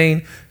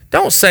explain.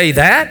 Don't say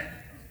that.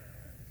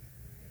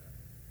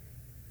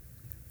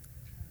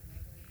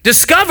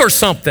 Discover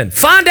something.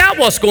 Find out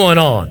what's going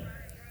on.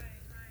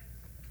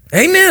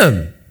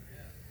 Amen.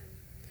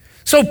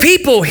 So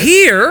people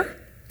hear,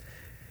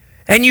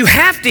 and you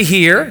have to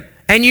hear,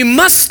 and you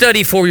must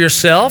study for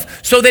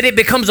yourself so that it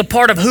becomes a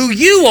part of who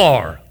you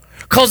are.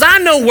 Because I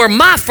know where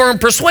my firm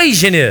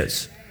persuasion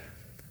is,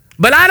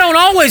 but I don't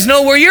always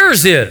know where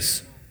yours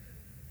is.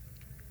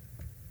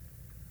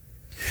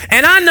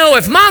 And I know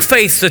if my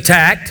faith's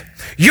attacked,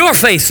 your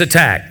faith's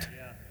attacked.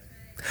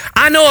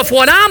 I know if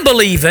what I'm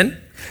believing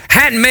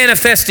hadn't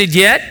manifested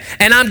yet,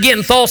 and I'm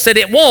getting thoughts that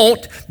it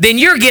won't, then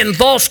you're getting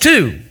thoughts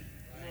too.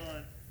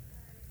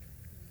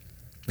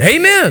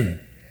 Amen.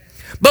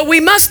 But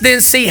we must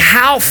then see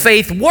how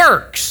faith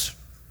works.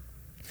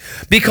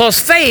 Because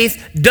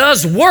faith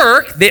does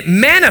work that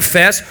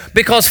manifests,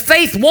 because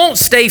faith won't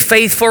stay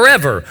faith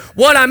forever.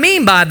 What I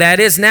mean by that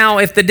is, now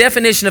if the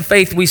definition of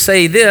faith, we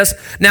say this,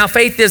 now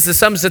faith is the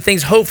substance of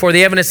things hoped for,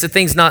 the evidence of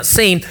things not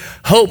seen.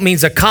 Hope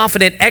means a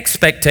confident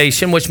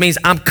expectation, which means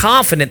I'm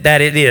confident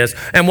that it is.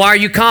 And why are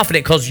you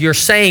confident? Because you're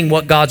saying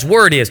what God's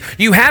word is.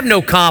 You have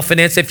no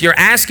confidence if you're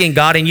asking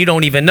God and you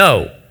don't even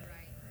know.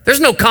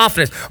 There's no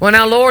confidence. Well,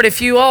 now, Lord,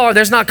 if you are,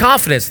 there's not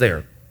confidence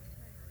there.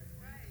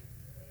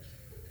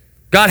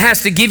 God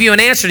has to give you an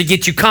answer to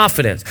get you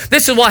confidence.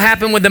 This is what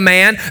happened with the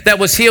man that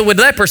was healed with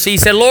leprosy. He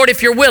said, Lord,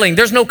 if you're willing,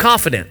 there's no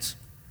confidence.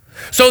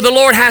 So the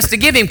Lord has to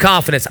give him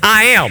confidence.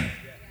 I am.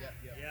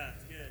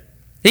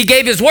 He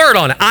gave his word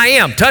on it. I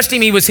am. Touched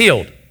him, he was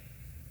healed.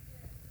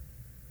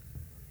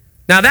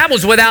 Now that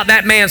was without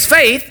that man's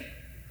faith,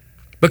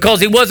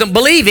 because he wasn't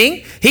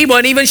believing. He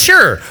wasn't even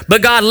sure.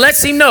 But God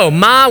lets him know,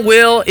 my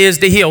will is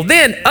to heal.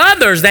 Then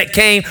others that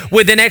came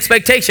with an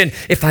expectation,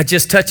 if I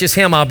just touch his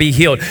hem, I'll be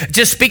healed.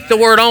 Just speak the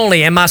word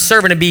only, and my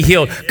servant will be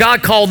healed.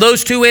 God called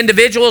those two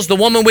individuals, the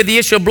woman with the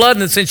issue of blood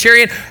and the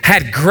centurion,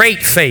 had great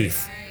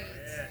faith.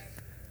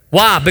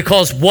 Why?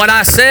 Because what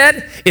I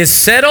said is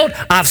settled.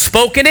 I've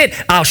spoken it.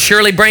 I'll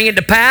surely bring it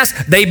to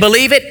pass. They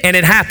believe it, and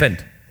it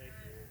happened.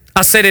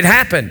 I said it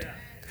happened.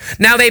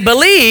 Now they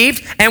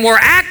believed and were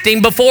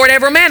acting before it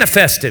ever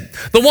manifested.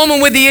 The woman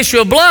with the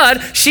issue of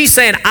blood, she's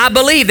saying, I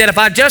believe that if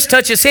I just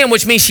touch his hem,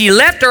 which means she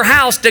left her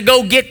house to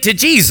go get to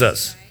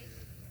Jesus.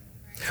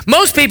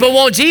 Most people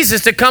want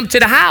Jesus to come to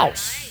the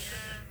house.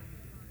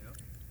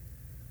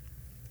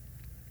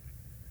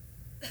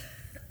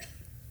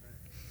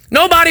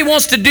 Nobody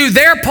wants to do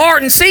their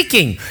part in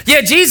seeking.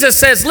 Yet Jesus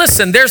says,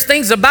 listen, there's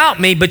things about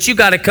me, but you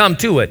got to come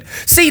to it.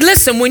 See,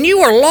 listen, when you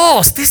are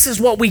lost, this is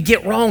what we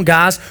get wrong,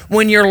 guys.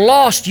 When you're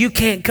lost, you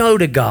can't go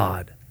to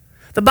God.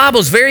 The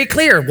Bible's very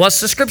clear.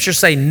 What's the scripture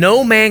say?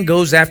 No man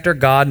goes after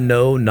God,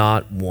 no,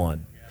 not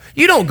one.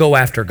 You don't go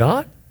after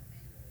God.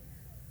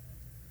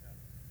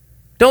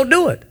 Don't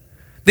do it.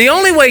 The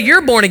only way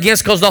you're born again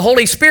is because the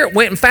Holy Spirit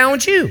went and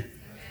found you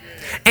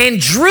and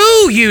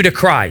drew you to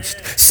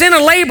Christ, sent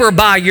a laborer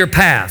by your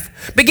path,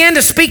 began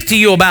to speak to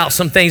you about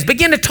some things,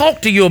 began to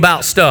talk to you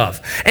about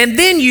stuff, and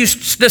then you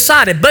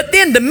decided. But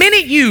then the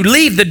minute you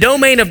leave the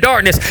domain of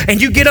darkness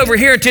and you get over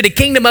here into the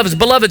kingdom of his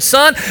beloved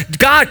Son,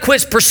 God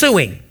quits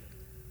pursuing.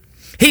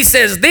 He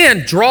says,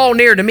 then draw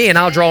near to me and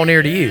I'll draw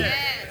near to you.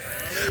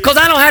 Because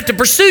I don't have to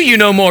pursue you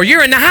no more.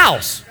 You're in the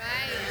house.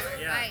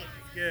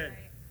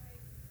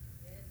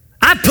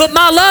 I put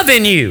my love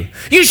in you.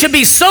 You should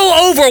be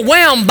so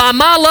overwhelmed by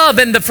my love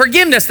and the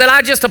forgiveness that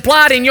I just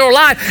applied in your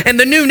life and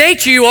the new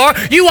nature you are.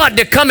 You ought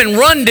to come and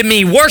run to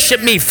me,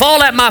 worship me,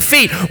 fall at my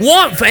feet,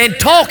 want and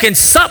talk and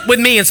sup with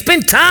me and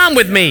spend time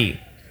with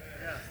me.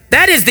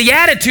 That is the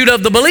attitude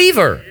of the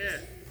believer.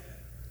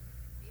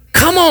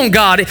 Come on,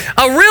 God.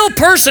 A real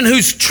person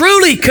who's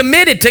truly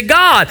committed to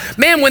God,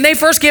 man, when they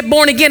first get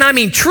born again, I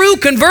mean true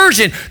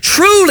conversion,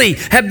 truly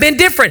have been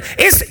different.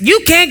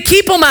 You can't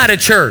keep them out of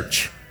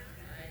church.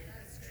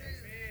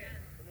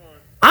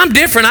 I'm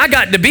different. I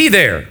got to be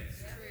there.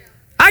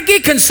 I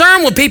get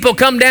concerned when people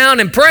come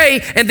down and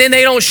pray and then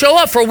they don't show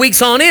up for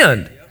weeks on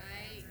end.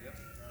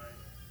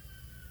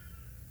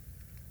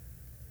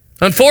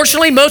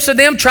 Unfortunately, most of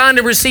them trying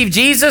to receive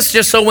Jesus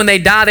just so when they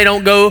die they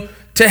don't go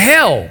to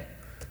hell.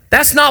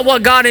 That's not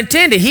what God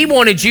intended. He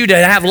wanted you to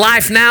have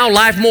life now,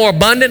 life more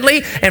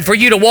abundantly, and for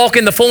you to walk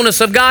in the fullness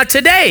of God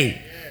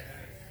today.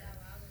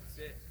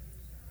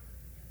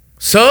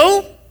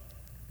 So,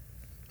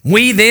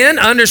 we then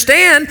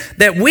understand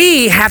that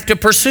we have to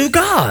pursue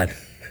God.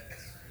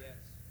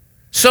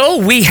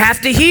 So we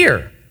have to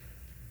hear.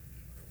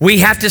 We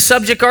have to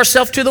subject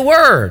ourselves to the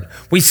Word.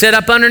 We set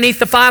up underneath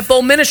the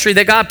fivefold ministry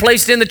that God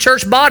placed in the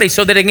church body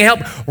so that it can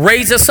help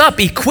raise us up,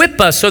 equip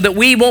us so that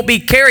we won't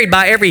be carried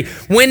by every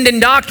wind and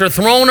doctrine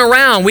thrown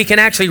around. We can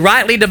actually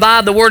rightly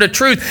divide the word of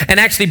truth and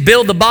actually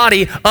build the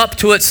body up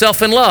to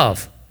itself in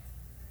love.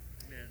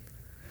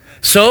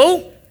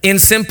 So, in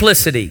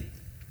simplicity,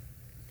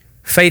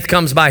 faith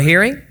comes by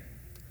hearing.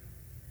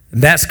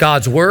 That's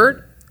God's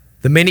word.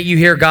 The minute you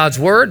hear God's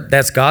word,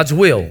 that's God's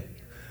will.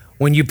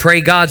 When you pray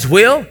God's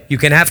will, you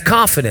can have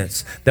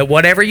confidence that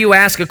whatever you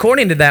ask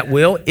according to that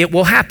will, it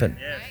will happen.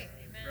 Yes.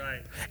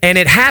 Right. And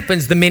it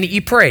happens the minute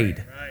you prayed.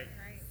 Right.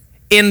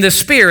 In the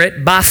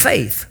Spirit by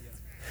faith.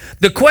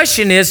 The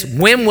question is,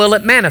 when will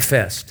it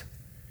manifest?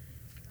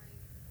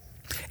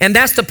 And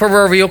that's the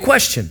proverbial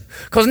question.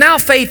 Because now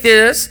faith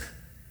is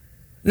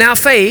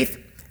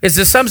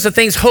the substance of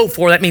things hoped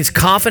for. That means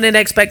confident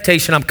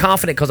expectation. I'm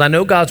confident because I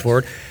know God's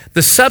word.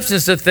 The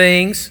substance of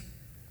things,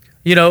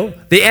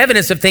 the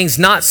evidence of things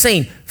not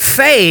seen.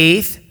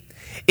 Faith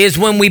is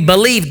when we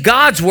believe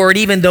God's word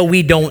even though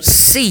we don't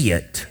see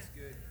it.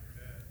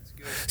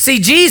 See,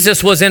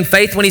 Jesus was in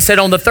faith when he said,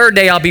 on the third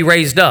day I'll be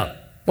raised up.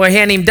 Well, he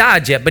hadn't even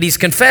died yet, but he's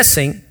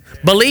confessing,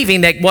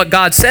 believing that what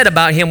God said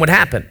about him would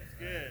happen.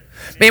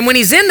 And when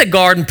he's in the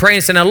garden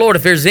praying, saying, now, Lord,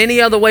 if there's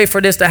any other way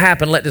for this to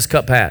happen, let this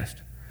cup pass.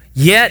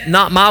 Yet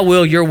not my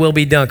will, your will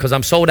be done, because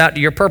I'm sold out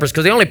to your purpose,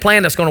 because the only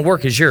plan that's going to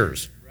work is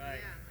yours. Right.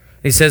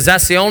 He says,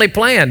 that's the only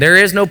plan. There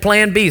is no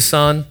plan B,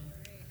 son.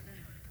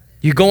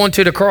 You going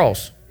to the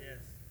cross. Yes.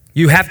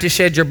 You have to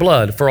shed your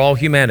blood for all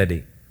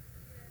humanity,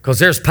 because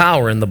there's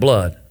power in the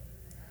blood.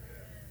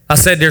 I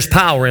said there's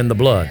power in the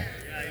blood.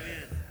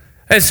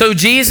 And so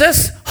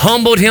Jesus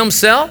humbled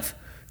himself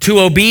to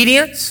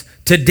obedience,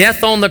 to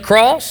death on the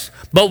cross.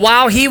 But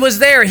while he was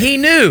there, he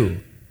knew,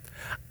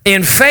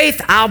 in faith,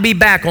 I'll be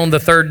back on the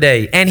third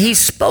day. And he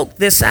spoke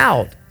this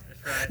out.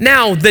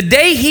 Now, the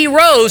day he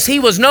rose, he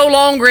was no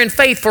longer in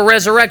faith for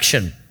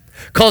resurrection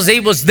because he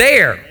was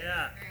there.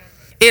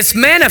 It's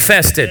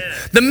manifested.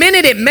 The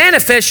minute it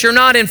manifests, you're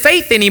not in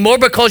faith anymore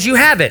because you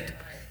have it.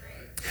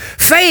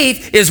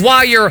 Faith is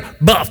while you're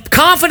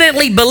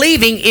confidently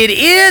believing it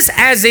is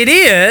as it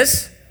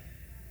is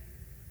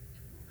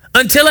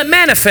until it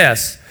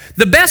manifests.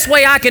 The best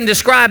way I can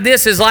describe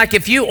this is like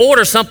if you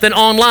order something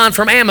online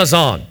from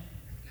Amazon.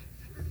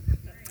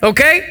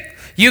 Okay?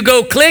 You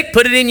go click,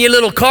 put it in your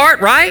little cart,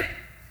 right?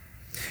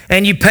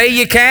 And you pay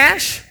your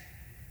cash.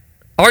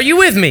 Are you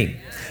with me?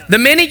 The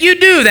minute you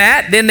do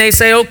that, then they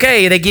say,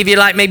 okay, they give you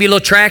like maybe a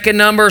little tracking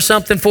number or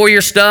something for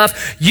your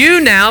stuff.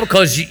 You now,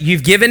 because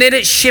you've given it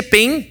at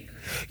shipping,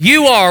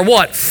 you are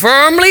what?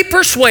 Firmly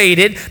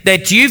persuaded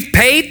that you've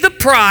paid the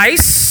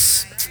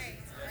price.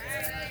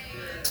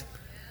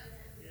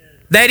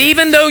 That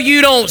even though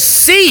you don't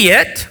see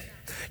it,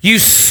 you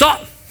saw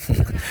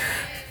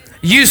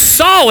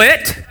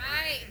it.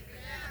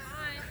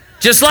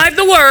 Just like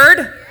the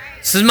word.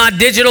 This is my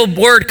digital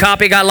word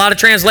copy. Got a lot of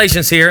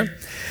translations here.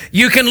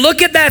 You can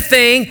look at that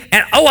thing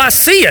and, oh, I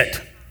see it.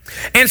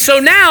 And so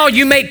now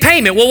you make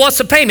payment. Well, what's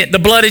the payment? The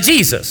blood of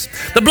Jesus.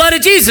 The blood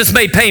of Jesus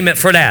made payment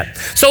for that.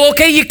 So,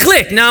 okay, you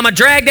click. Now I'm going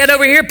to drag that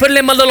over here, put it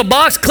in my little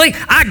box, click.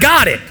 I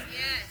got it.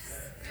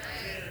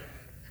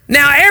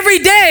 Now every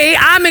day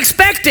I'm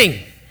expecting,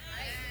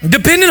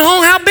 depending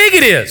on how big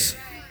it is.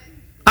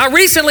 I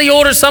recently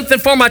ordered something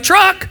for my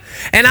truck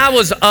and I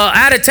was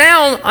out of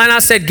town and I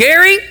said,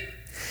 Gary,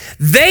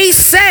 they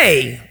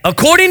say,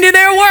 according to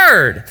their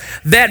word,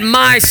 that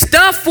my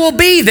stuff will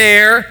be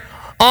there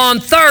on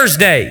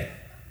Thursday.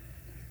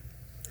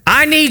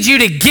 I need you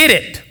to get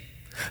it.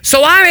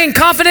 So I am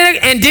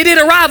confident and did it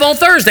arrive on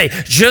Thursday,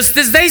 just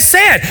as they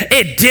said.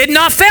 It did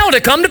not fail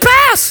to come to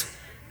pass.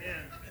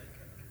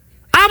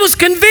 I was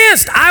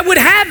convinced I would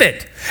have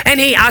it. And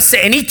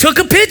he took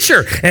a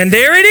picture, and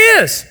there it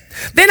is.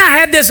 Then I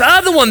had this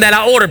other one that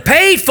I ordered,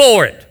 paid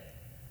for it.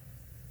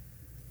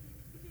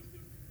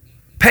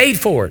 Paid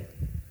for it.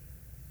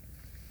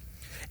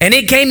 And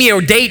it gave me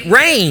a date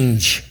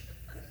range.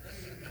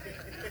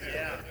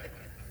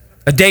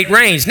 A date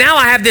range. Now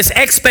I have this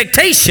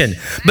expectation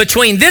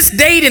between this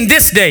date and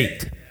this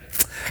date.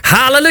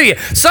 Hallelujah.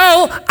 So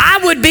I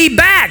would be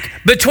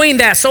back between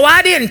that. So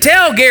I didn't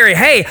tell Gary,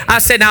 hey, I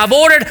said, now I've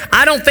ordered.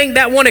 I don't think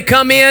that one to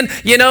come in,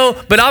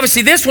 but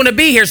obviously this one to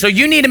be here. So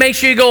you need to make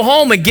sure you go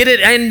home and get it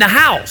in the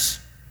house.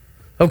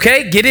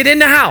 Okay? Get it in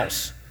the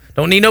house.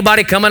 Don't need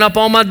nobody coming up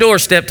on my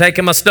doorstep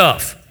taking my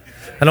stuff.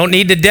 I don't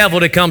need the devil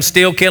to come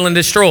steal, kill, and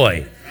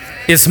destroy.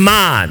 It's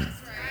mine.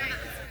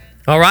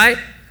 All right?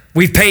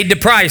 We've paid the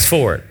price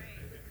for it.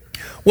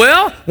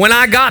 Well, when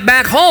I got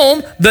back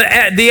home,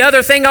 the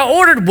other thing I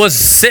ordered was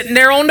sitting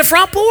there on the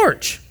front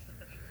porch.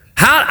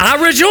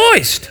 I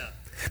rejoiced.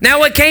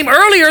 Now, it came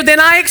earlier than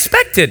I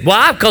expected.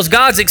 Why? Because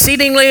God's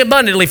exceedingly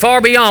abundantly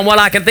far beyond what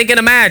I can think and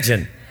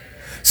imagine.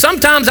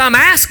 Sometimes I'm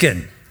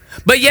asking,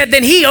 but yet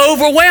then he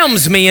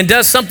overwhelms me and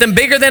does something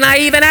bigger than I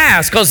even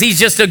ask because he's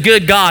just a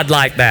good God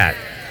like that.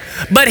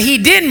 But he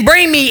didn't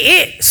bring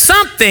me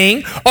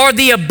something or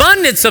the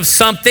abundance of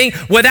something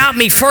without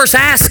me first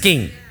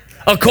asking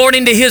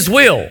according to his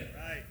will.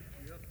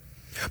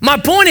 My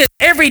point is,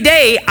 every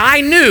day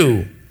I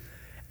knew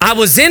I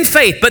was in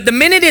faith, but the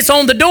minute it's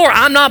on the door,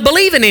 I'm not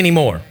believing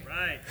anymore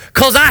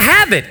because I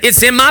have it.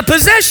 It's in my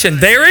possession.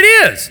 There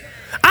it is.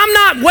 I'm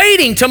not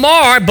waiting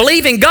tomorrow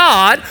believing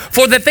God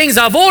for the things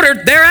I've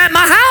ordered. They're at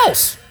my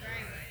house.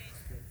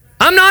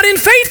 I'm not in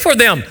faith for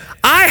them.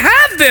 I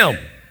have them.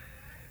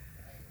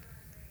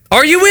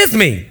 Are you with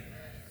me?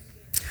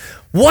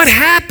 What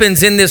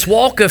happens in this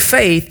walk of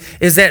faith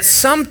is that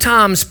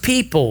sometimes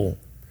people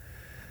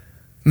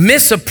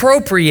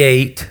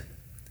misappropriate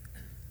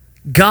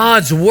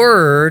God's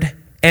word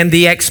and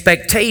the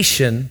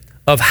expectation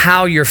of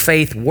how your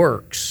faith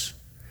works.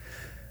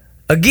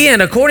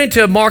 Again, according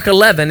to Mark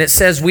 11, it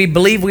says, we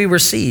believe we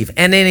receive.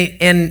 And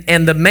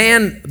the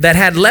man that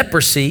had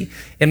leprosy,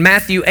 in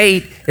Matthew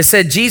 8, it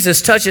said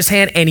Jesus touched his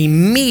hand and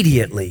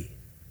immediately.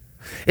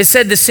 It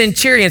said the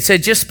centurion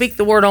said, just speak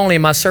the word only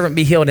and my servant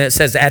be healed. And it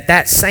says at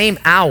that same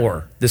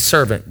hour, the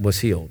servant was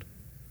healed.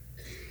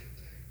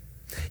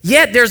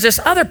 Yet there's this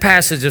other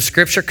passage of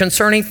scripture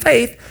concerning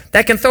faith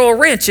that can throw a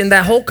wrench in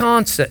that whole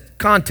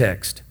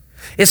context.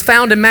 It's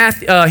found in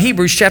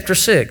Hebrews chapter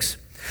 6.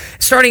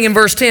 Starting in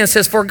verse 10, it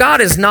says, for God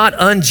is not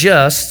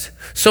unjust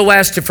so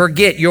as to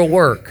forget your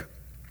work.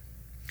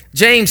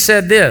 James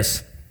said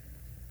this,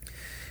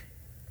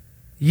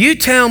 you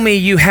tell me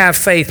you have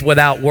faith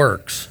without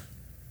works.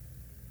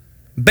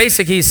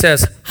 Basically, he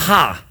says,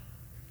 ha.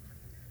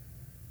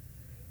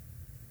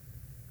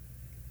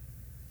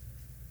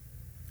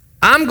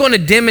 I'm going to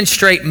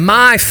demonstrate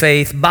my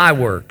faith by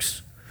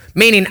works,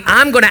 meaning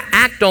I'm going to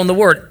act on the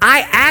word.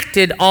 I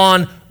acted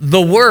on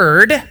the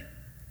word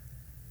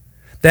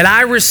that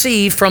I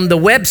received from the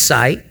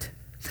website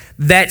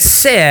that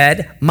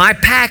said my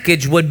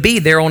package would be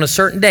there on a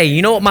certain day.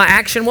 You know what my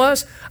action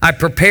was? I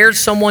prepared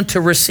someone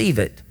to receive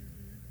it.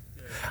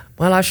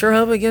 Well, I sure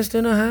hope it gets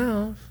in the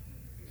house.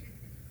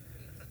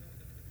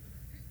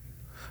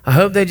 I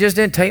hope they just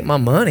didn't take my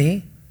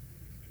money.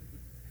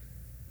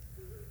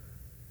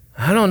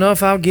 I don't know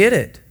if I'll get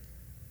it.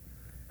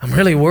 I'm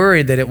really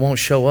worried that it won't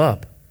show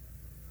up.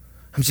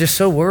 I'm just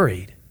so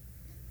worried.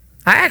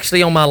 I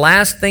actually, on my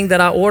last thing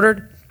that I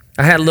ordered,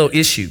 I had a little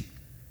issue.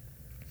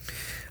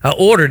 I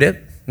ordered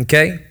it,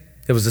 okay?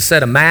 It was a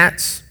set of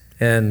mats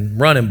and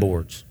running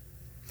boards.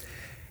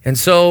 And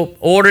so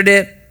ordered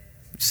it.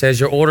 It says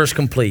your order's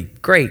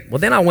complete. Great. Well,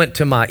 then I went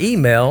to my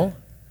email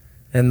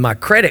and my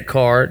credit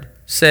card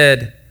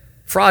said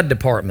fraud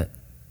department.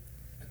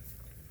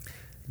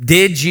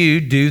 Did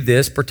you do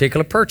this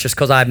particular purchase?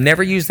 Because I've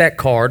never used that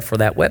card for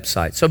that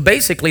website. So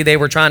basically they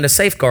were trying to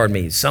safeguard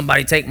me.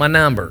 Somebody take my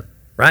number,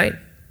 right?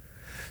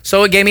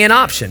 So it gave me an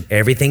option.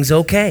 Everything's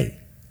okay.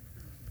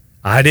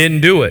 I didn't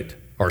do it.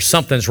 Or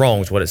something's wrong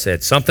is what it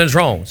said. Something's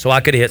wrong. So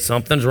I could hit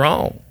something's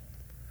wrong.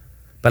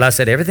 But I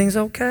said, everything's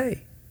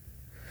okay.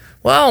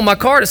 Well, on my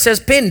card it says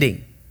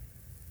pending.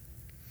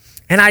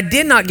 And I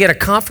did not get a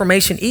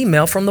confirmation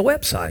email from the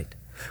website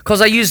because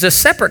I used a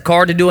separate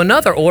card to do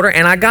another order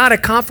and I got a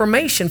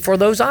confirmation for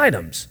those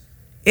items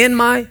in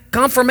my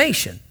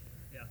confirmation.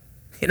 Yeah.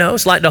 You know,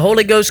 it's like the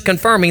Holy Ghost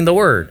confirming the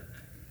word.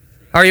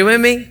 Are you with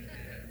me?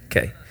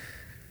 Okay.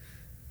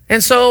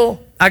 And so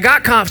I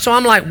got so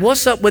I'm like,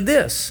 what's up with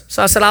this?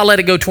 So I said, I'll let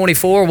it go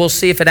 24. We'll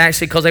see if it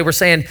actually, because they were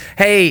saying,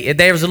 hey,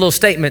 there was a little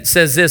statement that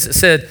says this. It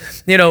said,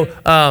 you know,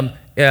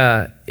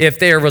 if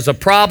there was a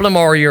problem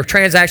or your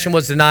transaction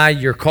was denied,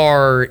 your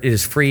car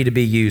is free to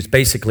be used,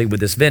 basically with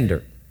this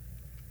vendor.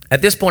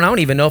 At this point, I don't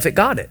even know if it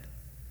got it.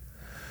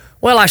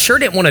 Well, I sure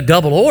didn't want to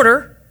double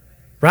order,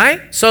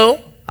 right?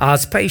 So I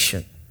was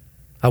patient.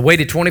 I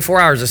waited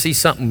 24 hours to see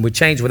something would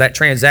change with that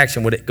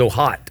transaction. Would it go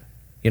hot?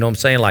 You know what I'm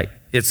saying? Like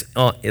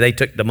they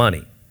took the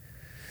money.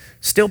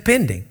 Still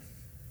pending.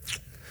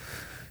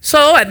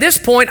 So at this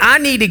point, I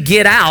need to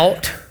get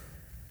out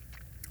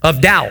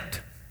of doubt.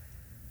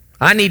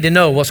 I need to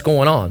know what's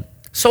going on.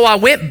 So I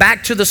went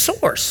back to the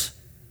source.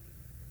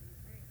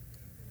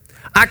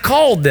 I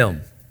called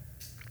them.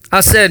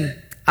 I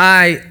said,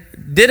 I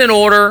did an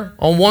order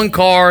on one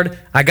card.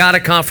 I got a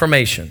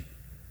confirmation.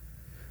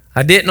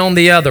 I didn't on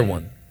the other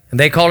one. And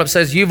they called up and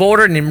says, you've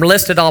ordered, and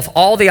listed off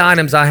all the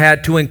items I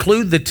had to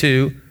include the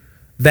two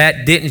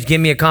that didn't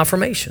give me a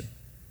confirmation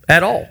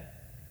at all.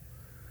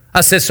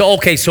 I said, so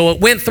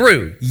it went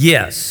through.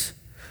 Yes.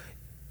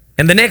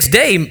 And the next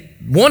day,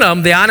 one of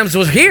them, the items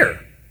was here.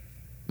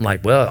 I'm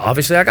like, well,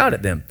 obviously I got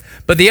it then.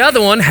 But the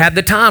other one had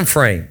the time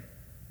frame.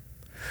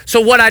 So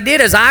what I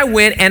did is I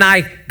went and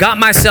I got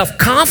myself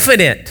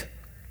confident.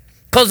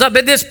 Because up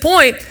at this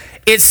point,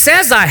 it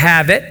says I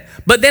have it,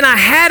 but then I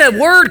had a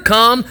word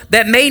come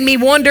that made me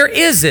wonder,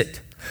 is it?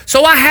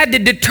 So I had to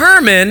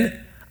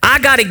determine I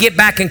got to get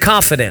back in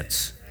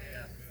confidence.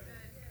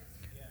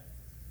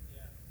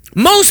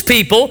 Most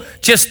people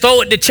just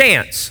throw it to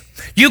chance.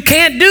 You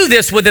can't do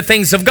this with the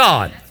things of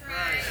God.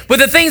 With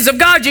the things of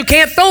God, you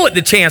can't throw it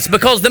to chance,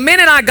 because the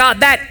minute I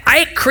got that,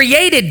 it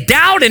created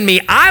doubt in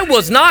me. I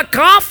was not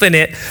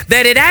confident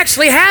that it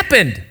actually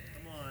happened.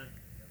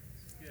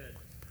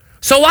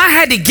 So I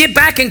had to get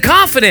back in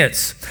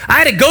confidence. I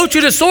had to go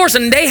to the source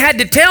and they had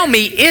to tell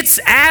me it's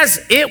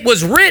as it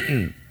was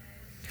written.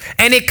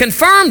 And it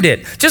confirmed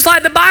it. Just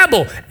like the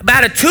Bible,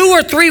 about 2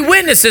 or 3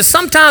 witnesses.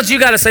 Sometimes you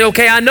got to say,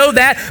 okay, I know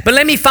that, but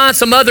let me find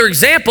some other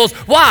examples.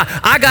 Why?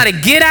 I got to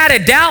get out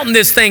of doubt in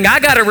this thing. I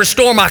got to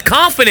restore my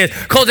confidence,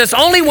 because it's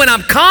only when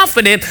I'm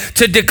confident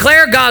to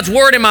declare God's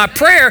word in my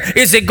prayer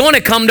is it going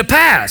to come to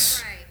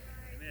pass.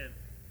 Amen.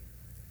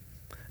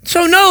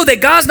 So know that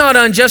God's not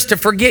unjust to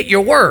forget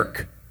your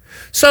work.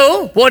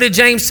 So what did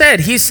James say?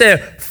 He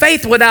said,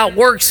 faith without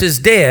works is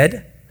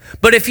dead.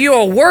 But if you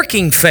are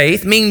working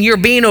faith, meaning you're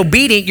being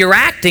obedient, you're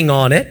acting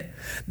on it,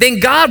 then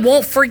God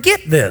won't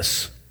forget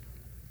this.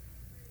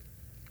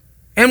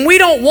 And we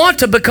don't want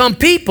to become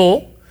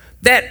people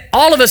that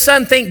all of a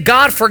sudden think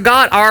God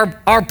forgot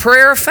our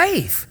prayer of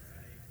faith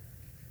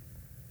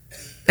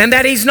and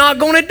that he's not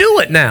going to do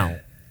it now,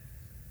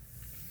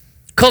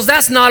 because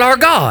that's not our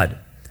God.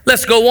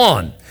 Let's go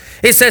on.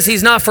 It says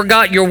he's not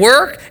forgot your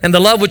work and the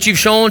love which you've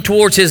shown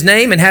towards his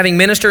name, and having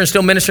ministered and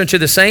still ministering to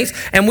the saints.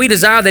 And we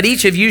desire that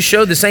each of you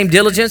show the same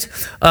diligence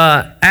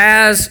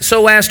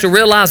so as to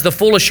realize the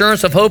full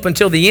assurance of hope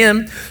until the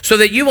end, so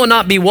that you will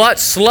not be what?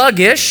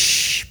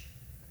 Sluggish.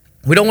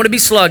 We don't want to be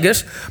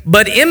sluggish,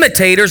 but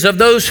imitators of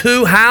those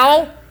who,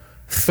 how?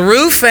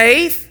 Through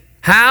faith.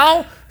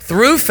 How?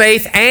 Through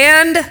faith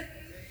and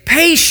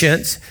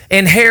patience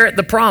inherit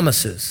the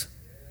promises.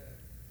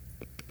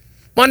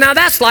 Well, now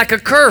that's like a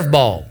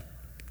curveball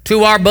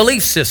to our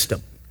belief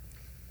system.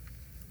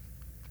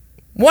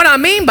 What I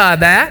mean by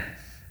that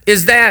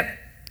is that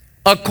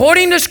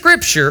according to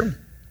Scripture,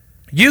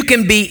 you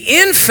can be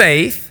in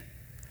faith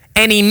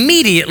and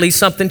immediately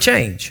something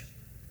change.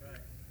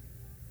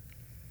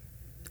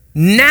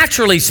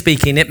 Naturally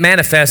speaking, it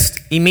manifests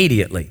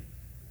immediately.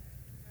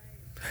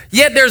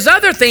 Yet there's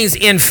other things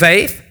in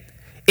faith.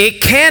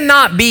 It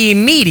cannot be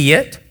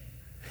immediate.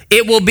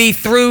 It will be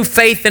through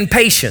faith and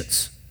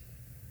patience.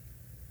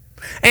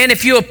 And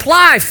if you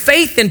apply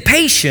faith and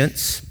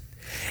patience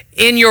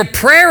in your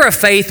prayer of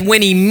faith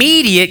when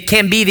immediate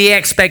can be the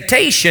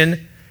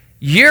expectation,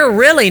 you're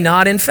really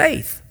not in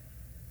faith.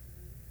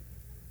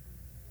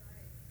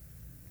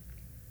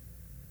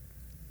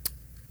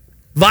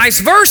 Vice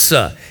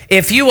versa.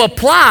 If you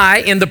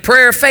apply in the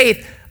prayer of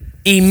faith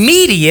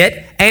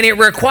immediate and it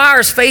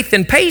requires faith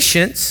and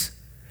patience,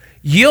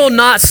 you'll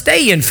not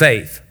stay in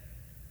faith.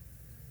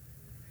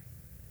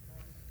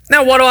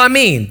 Now, what do I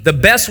mean? The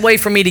best way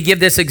for me to give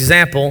this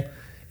example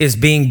is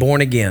being born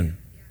again.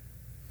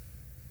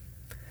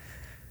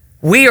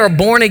 We are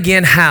born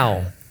again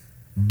how?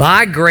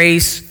 By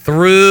grace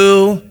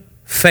through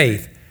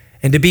faith.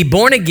 And to be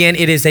born again,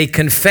 it is a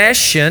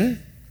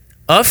confession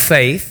of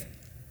faith.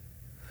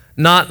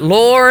 Not,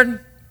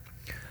 Lord,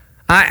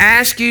 I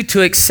ask you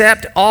to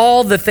accept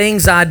all the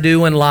things I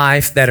do in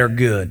life that are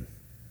good.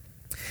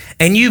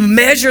 And you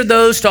measure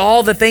those to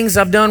all the things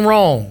I've done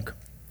wrong.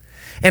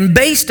 And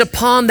based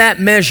upon that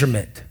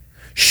measurement,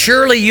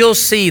 surely you'll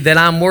see that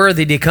I'm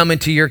worthy to come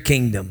into your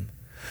kingdom.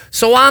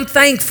 So I'm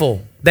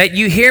thankful that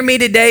you hear me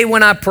today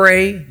when I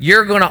pray.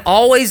 You're going to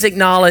always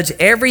acknowledge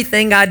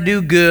everything I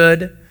do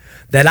good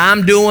that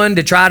I'm doing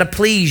to try to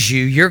please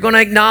you. You're going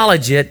to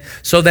acknowledge it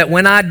so that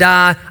when I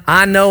die,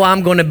 I know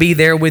I'm going to be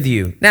there with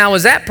you. Now,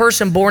 is that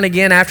person born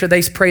again after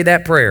they pray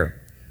that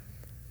prayer?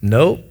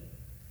 Nope.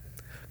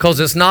 Because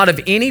it's not of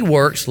any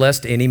works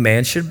lest any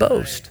man should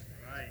boast.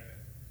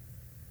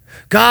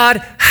 God,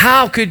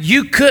 how could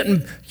you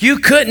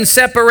couldn't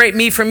separate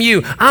me from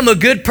you? I'm a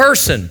good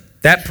person.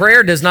 That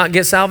prayer does not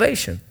get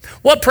salvation.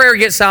 What prayer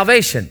gets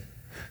salvation?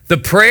 The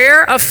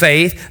prayer of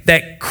faith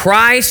that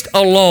Christ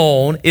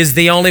alone is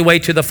the only way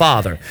to the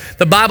Father.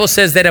 The Bible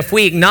says that if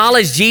we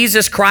acknowledge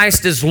Jesus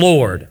Christ as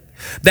Lord,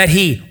 that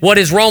what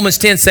does Romans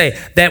 10 say?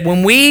 That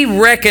when we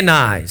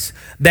recognize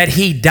that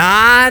he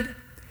died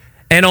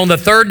and on the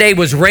third day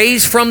was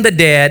raised from the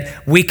dead,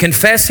 we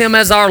confess him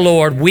as our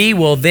Lord, we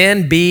will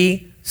then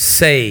be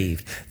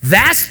saved.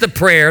 That's the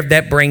prayer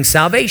that brings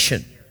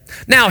salvation.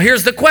 Now,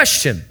 here's the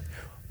question.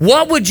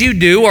 What would you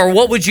do or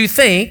what would you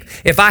think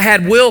if I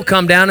had Will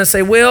come down and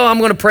say, Will, I'm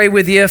going to pray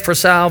with you for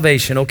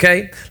salvation,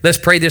 okay? Let's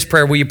pray this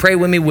prayer. Will you pray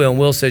with me, Will? And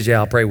Will says, yeah,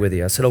 I'll pray with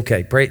you. I said,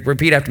 okay, pray,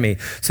 repeat after me.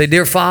 Say,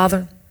 dear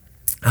Father,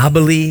 I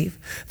believe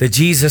that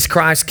Jesus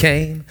Christ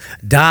came,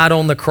 died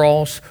on the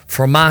cross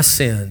for my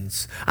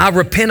sins. I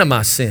repent of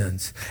my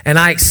sins, and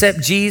I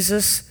accept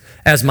Jesus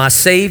as my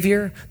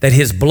Savior, that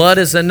his blood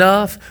is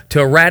enough to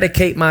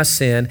eradicate my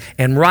sin.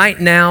 And right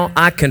now,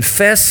 I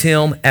confess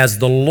him as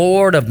the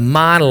Lord of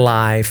my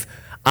life.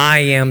 I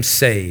am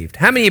saved.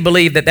 How many of you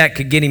believe that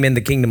could get him in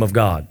the kingdom of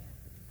God?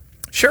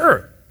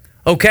 Sure.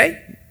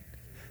 Okay.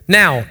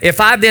 Now, if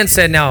I then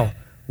said, now,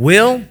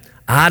 Will,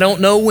 I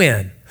don't know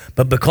when,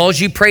 but because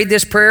you prayed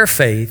this prayer of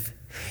faith,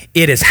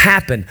 it has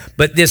happened.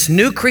 But this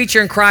new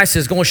creature in Christ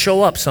is going to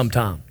show up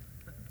sometime.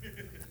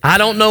 I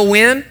don't know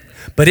when,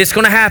 but it's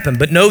going to happen.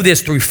 But know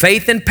this, through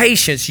faith and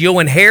patience, you'll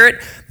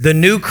inherit the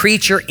new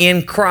creature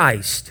in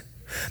Christ.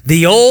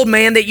 The old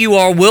man that you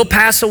are will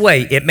pass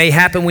away. It may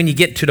happen when you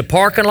get to the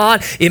parking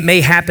lot. It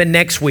may happen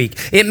next week.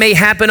 It may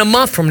happen a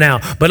month from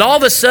now. But all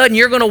of a sudden,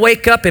 you're going to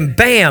wake up and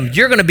bam,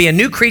 you're going to be a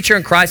new creature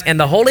in Christ, and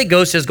the Holy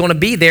Ghost is going to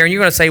be there, and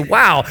you're going to say,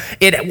 wow,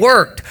 it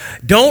worked.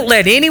 Don't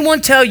let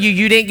anyone tell you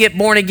you didn't get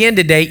born again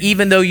today,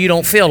 even though you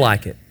don't feel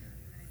like it.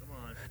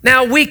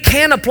 Now, we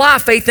can apply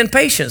faith and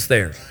patience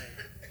there.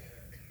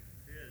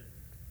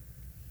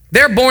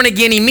 They're born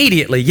again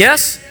immediately,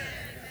 yes?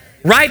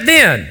 Right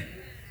then,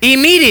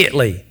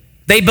 immediately.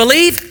 They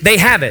believe, they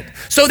have it.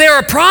 So there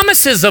are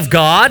promises of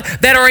God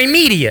that are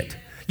immediate.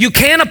 You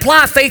can't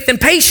apply faith and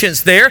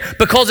patience there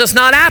because it's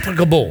not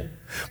applicable.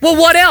 Well,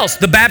 what else?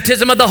 The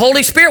baptism of the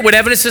Holy Spirit with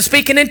evidence of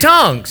speaking in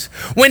tongues.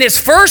 When it's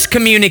first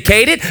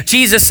communicated,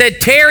 Jesus said,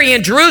 tarry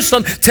in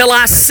Jerusalem till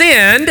I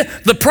send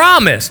the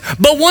promise.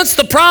 But once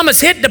the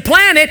promise hit the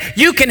planet,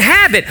 you can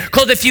have it.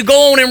 Because if you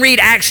go on and read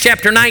Acts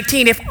chapter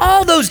 19, if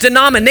all those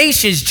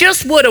denominations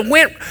just would have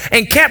went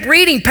and kept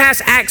reading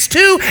past Acts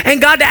 2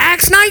 and got to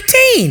Acts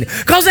 19.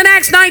 Because in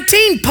Acts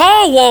 19,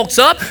 Paul walks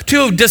up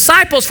to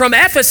disciples from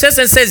Ephesus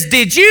and says,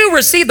 did you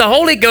receive the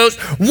Holy Ghost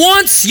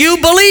once you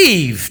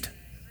believed?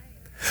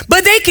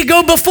 But they could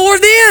go before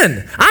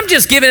then. I'm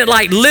just giving it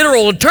like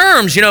literal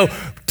terms,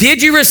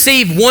 Did you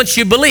receive once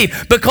you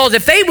believe? Because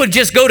if they would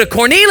just go to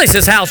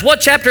Cornelius' house,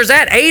 what chapter is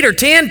that? 8 or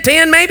 10?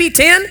 10 maybe?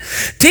 10?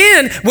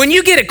 10, when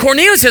you get at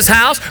Cornelius'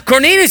 house,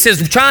 Cornelius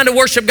is trying to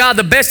worship God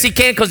the best he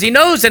can because he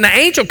knows, and the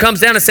angel comes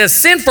down and says,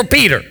 send for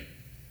Peter.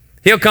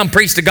 He'll come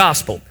preach the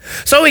gospel.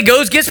 So he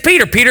goes, gets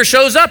Peter. Peter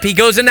shows up. He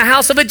goes in the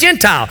house of a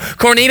Gentile.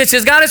 Cornelius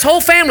has got his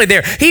whole family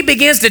there. He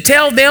begins to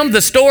tell them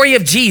the story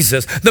of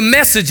Jesus, the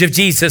message of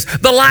Jesus,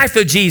 the life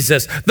of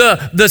Jesus,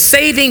 the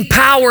saving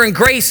power and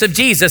grace of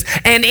Jesus.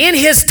 And in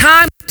his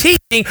time of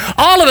teaching,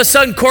 all of a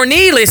sudden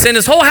Cornelius and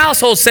his whole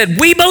household said,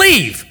 we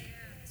believe.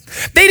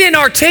 They didn't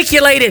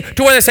articulate it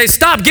to where they say,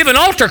 stop giving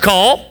altar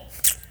call.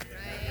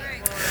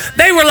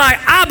 They were like,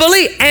 I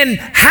believe. And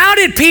how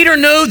did Peter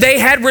know they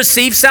had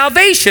received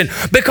salvation?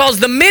 Because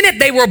the minute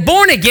they were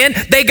born again,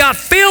 they got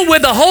filled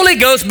with the Holy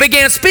Ghost,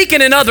 began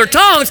speaking in other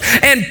tongues.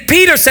 And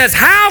Peter says,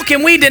 how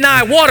can we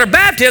deny water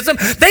baptism?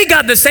 They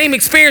got the same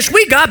experience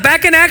we got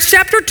back in Acts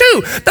chapter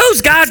 2.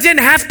 Those guys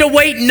didn't have to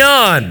wait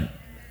none.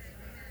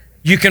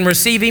 You can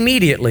receive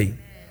immediately.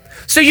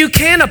 So you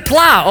can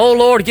apply, oh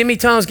Lord, give me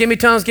tongues, give me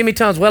tongues, give me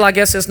tongues. Well, I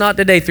guess it's not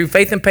today. Through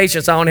faith and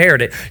patience, I'll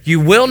inherit it.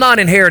 You will not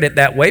inherit it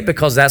that way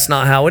because that's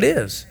not how it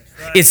is.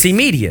 It's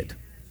immediate.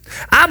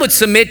 I would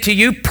submit to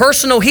you,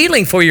 personal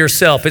healing for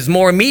yourself is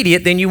more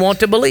immediate than you want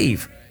to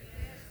believe.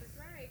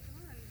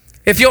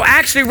 If you'll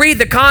actually read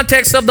the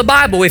context of the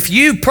Bible, if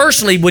you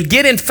personally would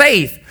get in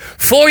faith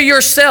for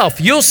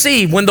yourself, you'll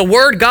see when the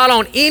word got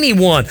on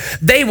anyone,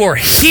 they were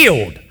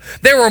healed.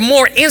 There were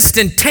more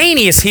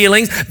instantaneous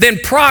healings than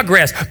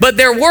progress. But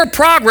there were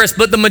progress,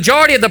 but the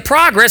majority of the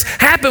progress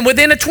happened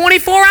within a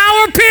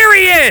 24-hour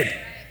period.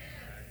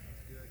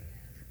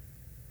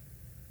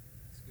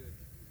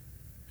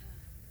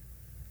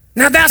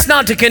 Now, that's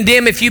not to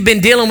condemn if you've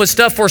been dealing with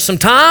stuff for some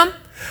time.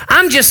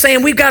 I'm just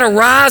saying we've got to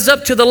rise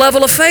up to the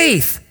level of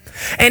faith.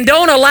 And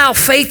don't allow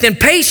faith and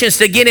patience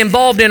to get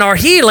involved in our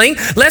healing.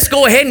 Let's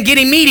go ahead and get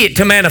immediate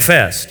to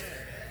manifest.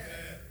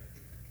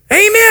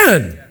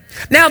 Amen.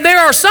 Now, there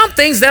are some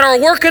things that are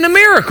working of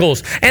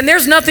miracles, and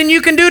there's nothing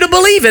you can do to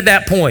believe at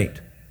that point.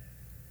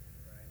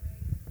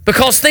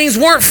 Because things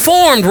weren't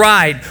formed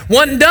right,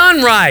 wasn't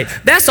done right.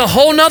 That's a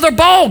whole nother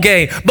ball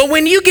game. But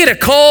when you get a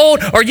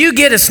cold, or you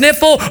get a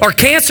sniffle, or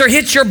cancer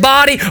hits your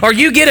body, or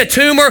you get a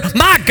tumor,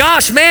 my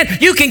gosh, man,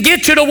 you can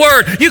get to the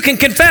word. You can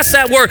confess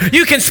that word.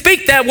 You can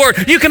speak that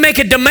word. You can make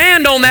a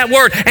demand on that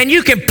word, and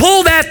you can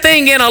pull that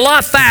thing in a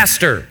lot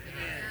faster.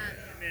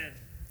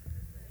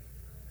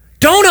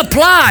 Don't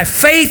apply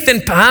faith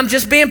and I'm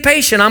just being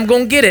patient. I'm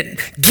going to get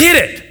it. Get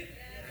it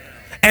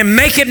and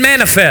make it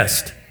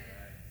manifest.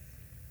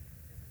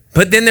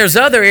 But then there's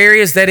other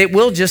areas that it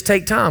will just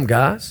take time,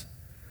 guys.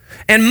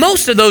 And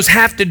most of those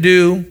have to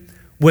do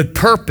with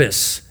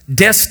purpose,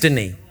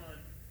 destiny.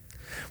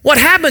 What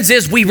happens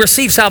is we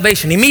receive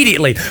salvation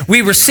immediately.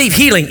 We receive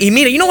healing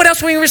immediately. You know what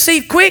else we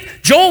receive quick?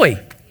 Joy.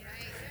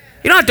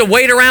 You don't have to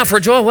wait around for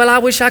joy. Well, I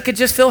wish I could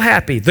just feel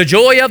happy. The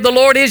joy of the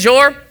Lord is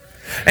your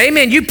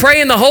amen. You pray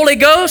in the Holy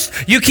Ghost,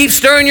 you keep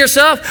stirring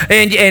yourself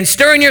and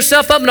stirring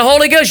yourself up in the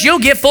Holy Ghost, you'll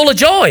get full of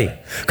joy.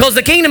 Because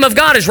the kingdom of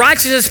God is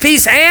righteousness,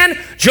 peace, and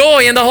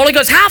joy in the Holy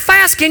Ghost. How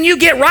fast can you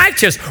get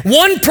righteous?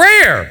 One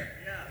prayer.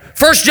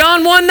 1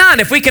 John 1:9,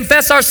 if we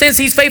confess our sins,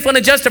 he's faithful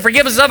and just to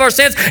forgive us of our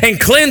sins and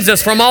cleanse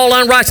us from all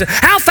unrighteousness.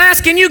 How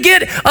fast can you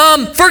get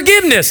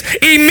forgiveness?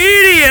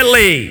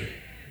 Immediately.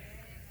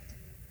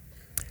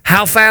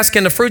 How fast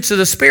can the fruits of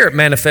the Spirit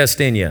manifest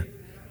in you?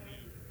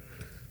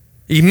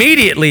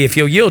 Immediately, if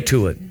you'll yield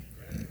to it.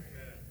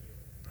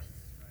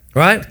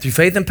 Right? Through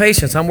faith and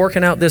patience, I'm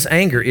working out this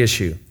anger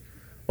issue.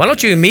 Why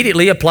don't you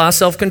immediately apply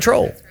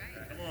self-control?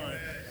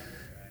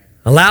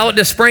 Allow it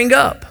to spring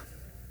up.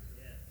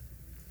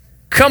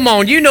 Come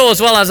on, you know as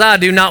well as I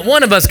do, not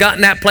one of us got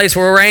in that place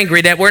where we're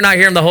angry that we're not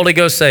hearing the Holy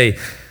Ghost say,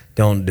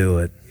 don't do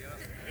it.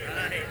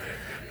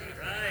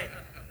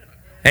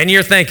 And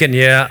you're thinking,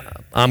 yeah,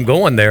 I'm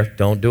going there.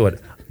 Don't do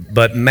it.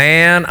 But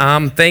man,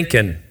 I'm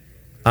thinking,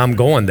 I'm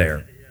going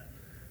there.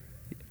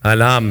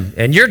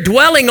 And you're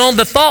dwelling on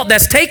the thought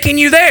that's taking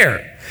you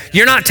there.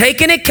 You're not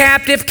taking it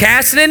captive,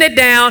 casting it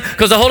down,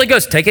 because the Holy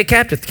Ghost, take it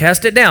captive,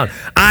 cast it down.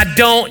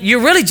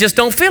 You really just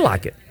don't feel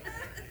like it.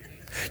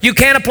 You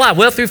can't apply.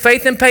 Well, through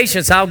faith and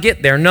patience, I'll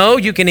get there. No,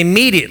 you can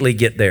immediately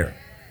get there.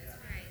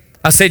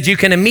 I said you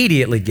can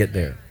immediately get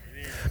there.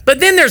 But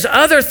then there's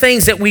other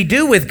things that we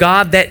do with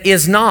God that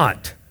is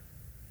not.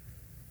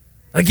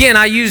 Again,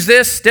 I use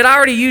this. Did I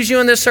already use you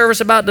in this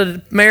service about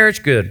the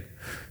marriage? Good.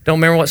 Don't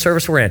remember what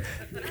service we're in.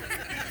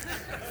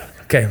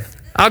 Okay.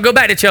 I'll go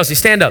back to Chelsea.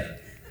 Stand up.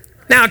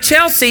 Now,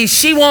 Chelsea,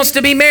 she wants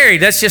to be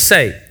married, let's just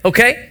say,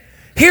 okay?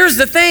 Here's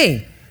the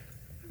thing.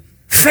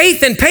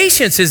 Faith and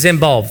patience is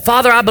involved.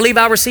 Father, I believe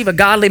I'll receive a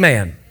godly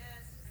man.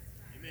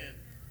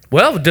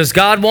 Well, does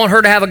God want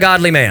her to have a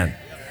godly man?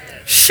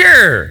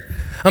 Sure.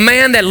 A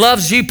man that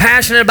loves you,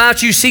 passionate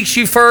about you, seeks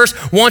you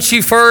first, wants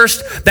you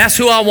first. That's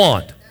who I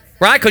want,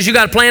 right? Because you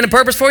got a plan and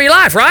purpose for your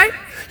life, right?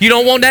 You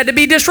don't want that to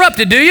be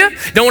disrupted, do you?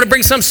 Don't want to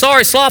bring some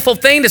sorry, slothful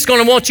thing that's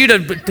going to want you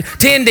to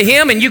tend to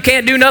him and you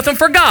can't do nothing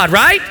for God,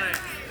 right?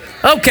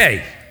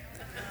 Okay.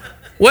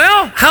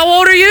 Well, how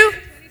old are you?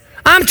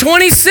 I'm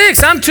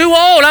 26. I'm too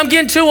old. I'm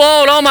getting too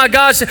old. Oh my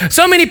gosh.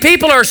 So many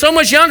people are so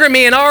much younger than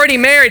me and already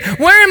married.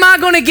 Where am I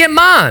going to get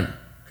mine?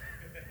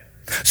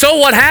 So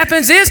what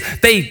happens is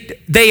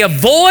they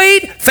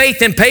avoid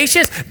faith and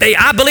patience.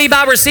 I believe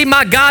I receive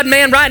my God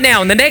man right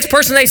now. And the next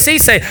person they see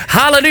say,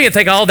 hallelujah.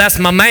 Think, oh, that's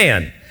my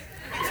man.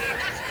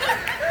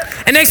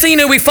 And next thing you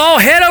know, we fall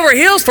head over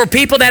heels for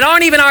people that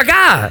aren't even our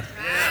guy.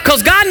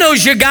 Because God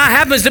knows your guy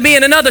happens to be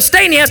in another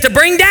state and he has to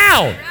bring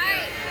down.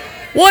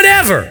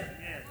 Whatever.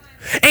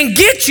 And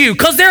get you,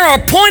 because there are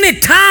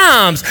appointed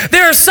times.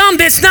 There are some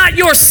that's not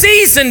your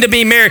season to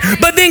be married,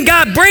 but then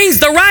God brings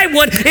the right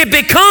one. It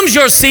becomes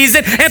your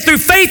season, and through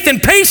faith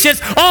and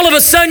patience, all of a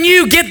sudden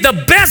you get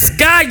the best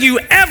guy you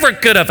ever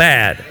could have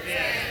had.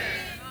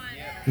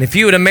 And if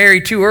you would have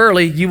married too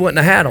early, you wouldn't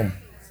have had him.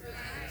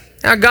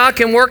 Now, God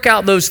can work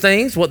out those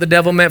things. What the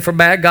devil meant for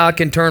bad, God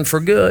can turn for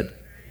good.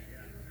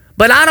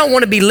 But I don't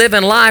want to be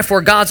living life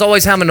where God's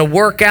always having to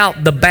work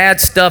out the bad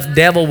stuff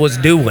devil was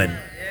doing.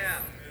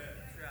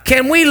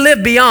 Can we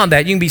live beyond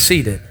that? You can be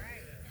seated.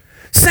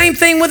 Same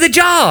thing with a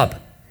job.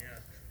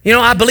 You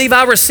know, I believe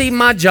I received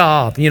my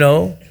job, you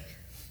know.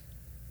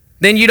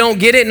 Then you don't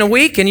get it in a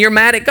week and you're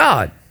mad at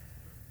God.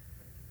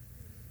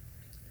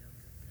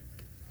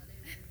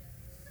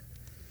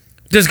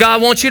 Does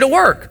God want you to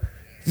work?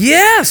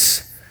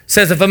 Yes.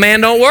 Says if a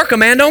man don't work, a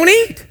man don't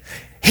eat.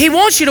 He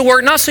wants you to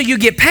work not so you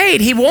get paid.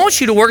 He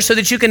wants you to work so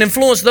that you can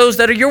influence those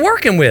that you're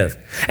working with.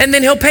 And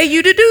then he'll pay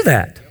you to do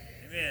that.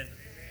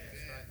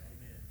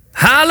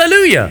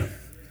 Hallelujah.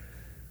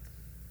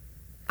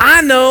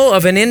 I know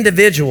of an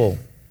individual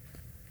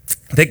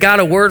that got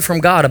a word from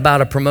God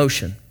about a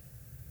promotion.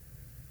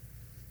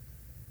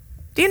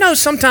 Do you know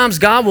sometimes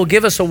God will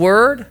give us a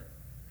word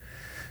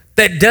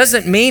that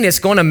doesn't mean it's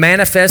going to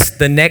manifest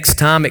the next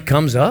time it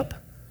comes up?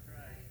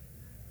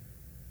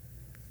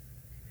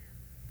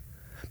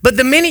 But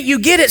the minute you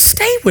get it,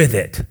 stay with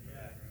it.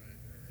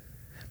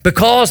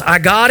 Because I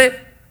got it,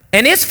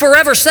 and it's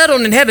forever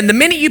settled in heaven. The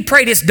minute you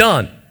prayed, it's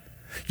done.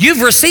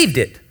 You've received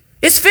it.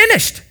 It's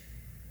finished.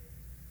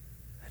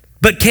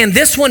 But can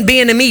this one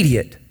be an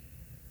immediate?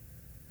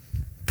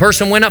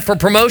 Person went up for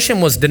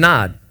promotion, was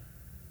denied.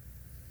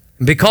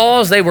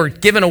 Because they were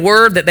given a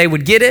word that they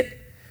would get it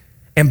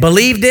and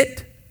believed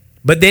it,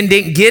 but then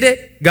didn't get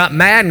it, got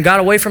mad and got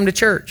away from the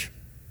church.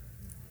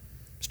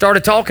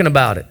 Started talking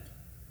about it.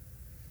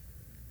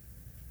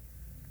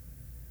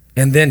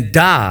 And then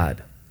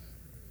died.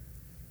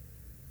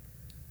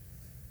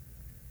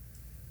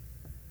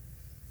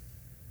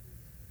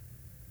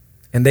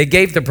 And they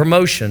gave the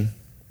promotion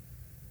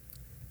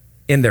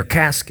in their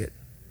casket.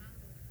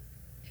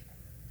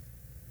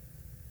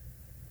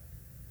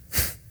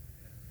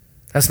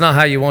 That's not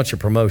how you want your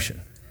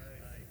promotion.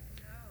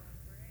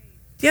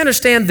 Do you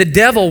understand? The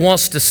devil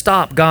wants to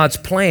stop God's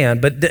plan,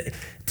 but this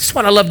is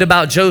what I loved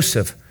about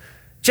Joseph.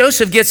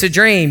 Joseph gets a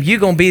dream, you're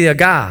going to be a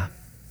guy.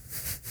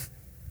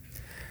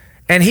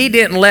 And he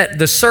didn't let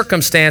the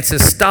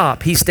circumstances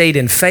stop. He stayed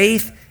in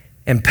faith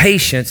and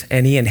patience,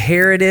 and he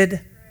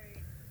inherited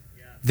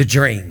the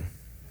dream.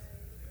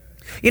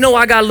 You know,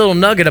 I got a little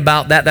nugget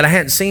about that I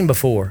hadn't seen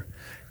before.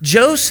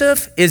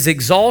 Joseph is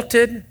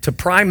exalted to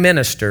prime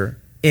minister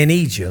in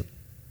Egypt.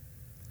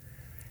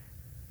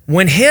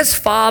 When his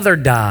father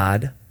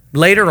died,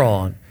 later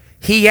on,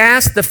 he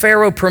asked the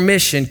Pharaoh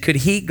permission, could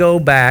he go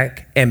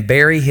back and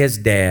bury his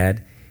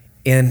dad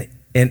in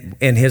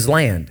his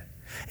land?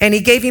 And he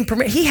gave him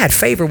permission. He had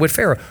favor with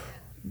Pharaoh.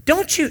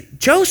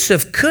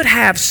 Joseph could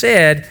have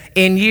said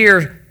in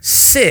year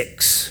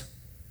 6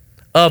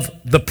 of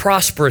the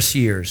prosperous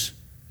years,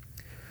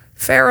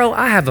 Pharaoh,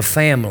 I have a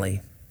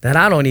family that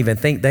I don't even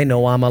think they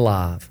know I'm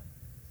alive.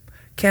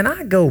 Can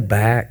I go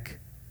back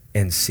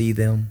and see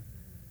them?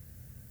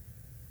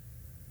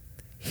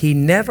 He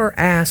never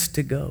asked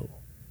to go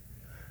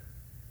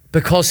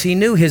because he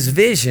knew his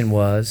vision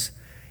was,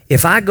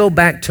 if I go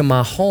back to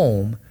my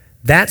home,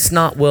 that's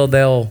not where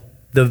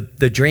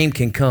the dream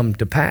can come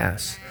to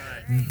pass.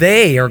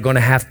 They are going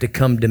to have to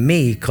come to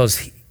me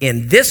because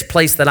in this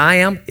place that I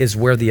am is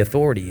where the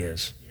authority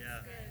is.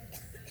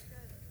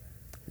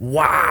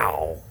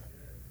 Wow.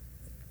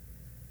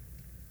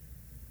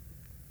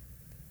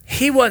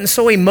 He wasn't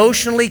so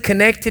emotionally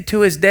connected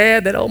to his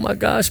dad that, oh my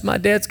gosh, my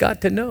dad's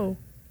got to know.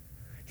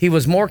 He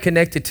was more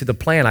connected to the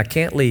plan. I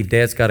can't leave.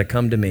 Dad's got to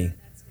come to me.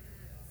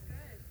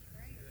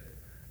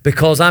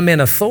 Because I'm in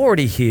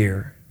authority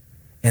here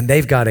and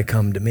they've got to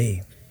come to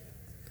me.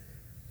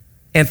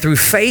 And through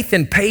faith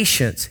and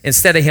patience,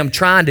 instead of him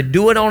trying to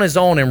do it on his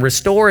own and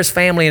restore his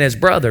family and his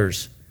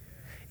brothers,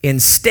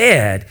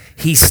 instead,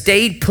 he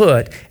stayed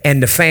put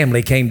and the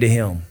family came to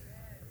him.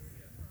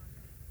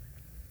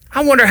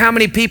 I wonder how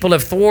many people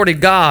have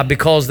thwarted God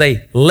because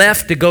they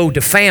left to go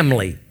to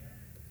family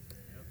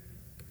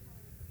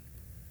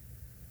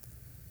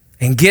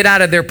and get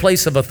out of their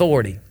place of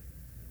authority.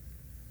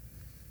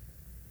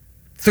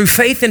 Through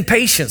faith and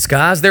patience,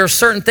 guys, there are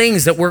certain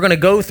things that we're going to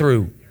go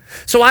through.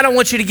 So I don't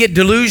want you to get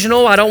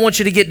delusional. I don't want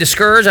you to get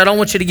discouraged. I don't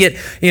want you to get,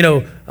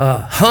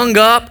 hung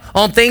up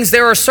on things.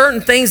 There are certain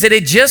things that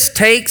it just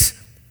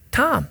takes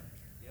time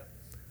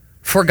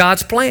for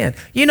God's plan.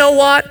 You know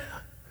what?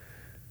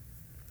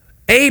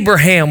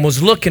 Abraham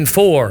was looking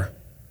for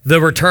the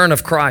return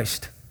of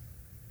Christ.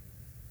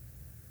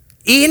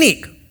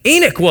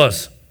 Enoch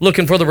was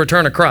looking for the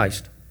return of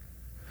Christ.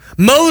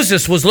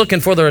 Moses was looking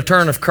for the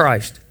return of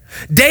Christ.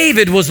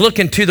 David was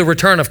looking to the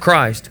return of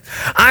Christ.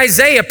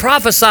 Isaiah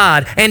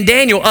prophesied and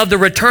Daniel of the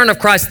return of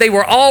Christ. They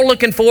were all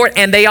looking for it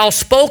and they all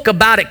spoke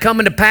about it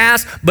coming to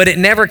pass, but it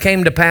never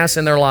came to pass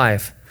in their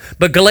life.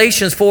 But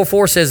Galatians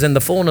 4:4 says, in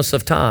the fullness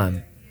of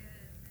time,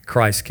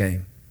 Christ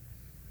came.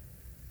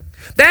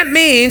 That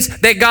means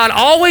that God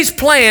always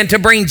planned to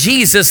bring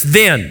Jesus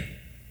then.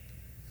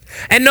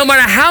 And no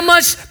matter how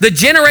much the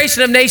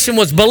generation of nation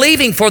was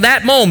believing for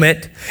that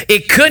moment,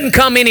 it couldn't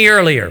come any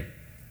earlier.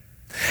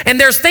 And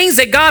there's things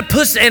that God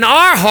puts in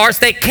our hearts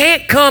that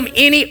can't come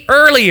any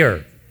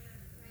earlier.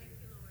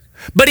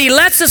 But he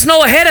lets us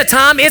know ahead of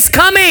time it's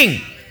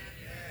coming.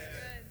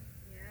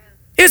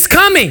 It's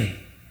coming.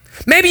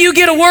 Maybe you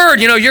get a word,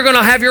 you're going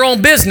to have your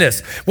own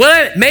business.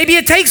 Well, maybe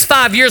it takes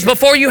 5 years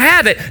before you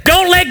have it.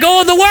 Don't let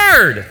go of the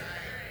word.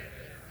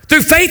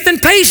 Through faith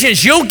and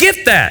patience, you'll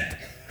get that.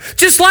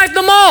 Just like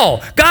the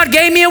mall. God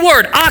gave me a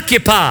word,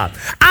 occupy.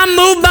 I'm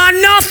moved by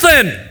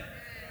nothing.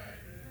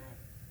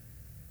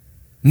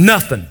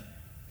 Nothing.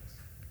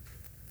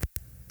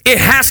 It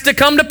has to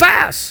come to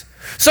pass.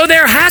 So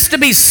there has to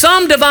be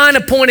some divine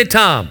appointed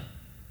time.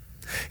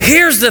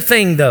 Here's the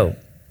thing though.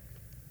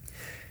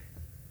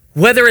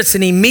 Whether it's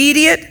an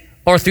immediate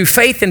or through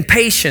faith and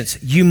patience,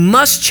 you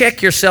must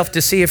check yourself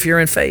to see if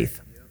you're in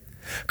faith.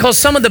 Because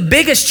some of the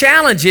biggest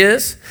challenge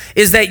is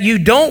that you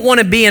don't want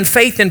to be in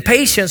faith and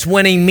patience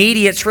when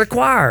immediate's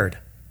required.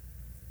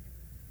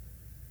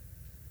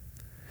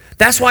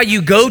 That's why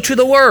you go to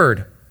the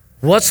Word.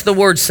 What's the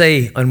Word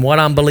say on what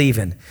I'm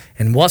believing?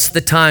 And what's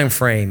the time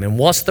frame? And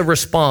what's the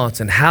response?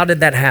 And how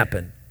did that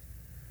happen?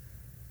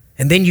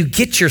 And then you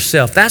get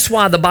yourself. That's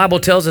why the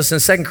Bible tells us in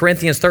 2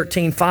 Corinthians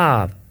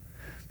 13:5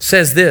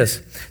 says this.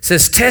 It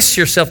says, test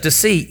yourself to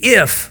see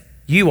if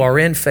you are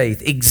in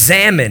faith.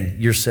 Examine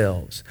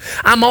yourselves.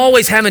 I'm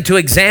always having to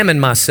examine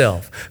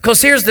myself.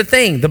 Because here's the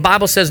thing. The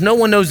Bible says no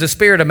one knows the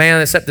spirit of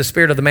man except the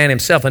spirit of the man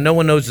himself. And no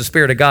one knows the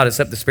spirit of God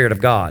except the spirit of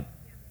God.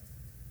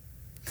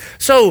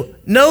 So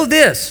know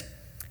this.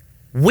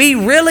 We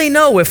really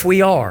know if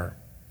we are.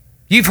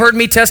 You've heard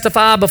me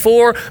testify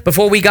before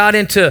we got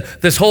into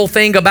this whole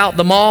thing about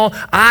the mall.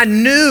 I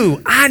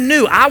knew,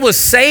 I was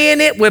saying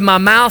it with my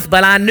mouth,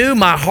 but I knew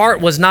my heart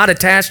was not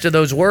attached to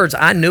those words.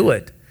 I knew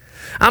it.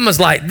 I was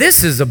like,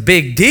 this is a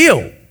big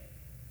deal.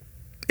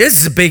 This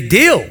is a big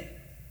deal.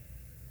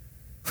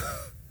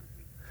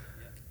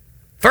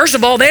 First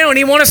of all, they don't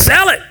even want to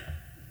sell it.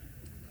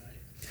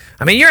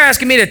 I mean, you're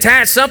asking me to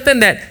attach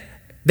something that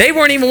they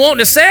weren't even wanting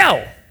to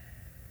sell.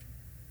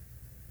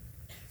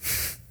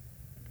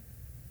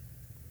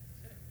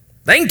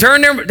 They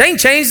can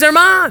change their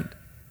mind.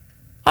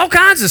 All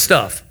kinds of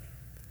stuff.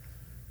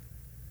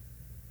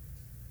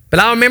 But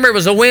I remember it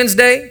was a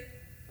Wednesday.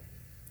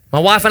 My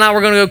wife and I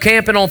were going to go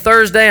camping on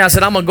Thursday. I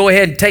said, I'm going to go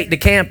ahead and take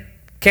the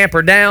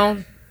camper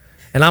down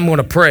and I'm going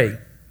to pray.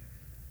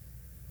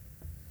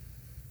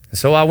 And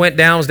so I went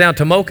down, I was down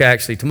Tomoka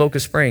actually,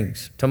 Tomoka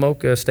Springs,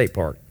 Tomoka State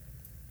Park.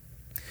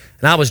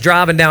 And I was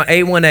driving down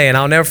A1A and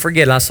I'll never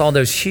forget it. I saw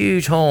those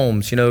huge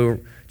homes,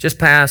 just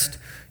past,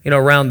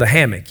 around the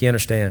hammock, you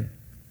understand?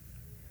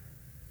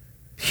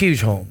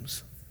 Huge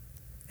homes.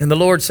 And the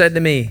Lord said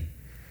to me,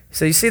 he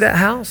said, you see that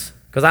house?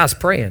 Because I was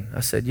praying. I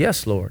said,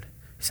 yes, Lord.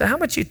 He said, how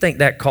much you think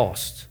that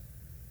costs?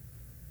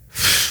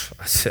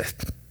 I said,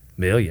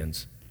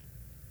 millions.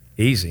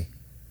 Easy.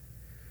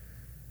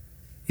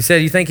 He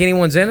said, you think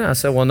anyone's in it? I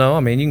said, well, no.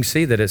 I mean, you can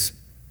see that it's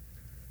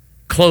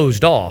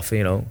closed off,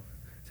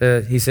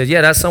 He said,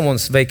 yeah, that's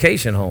someone's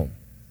vacation home.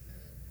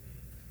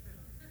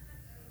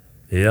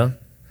 Yeah.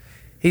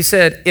 He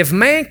said, if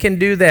man can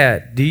do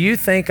that, do you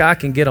think I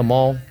can get them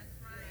all?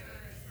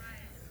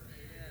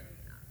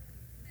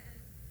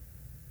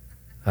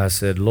 I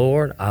said,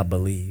 Lord, I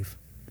believe.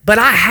 But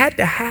I had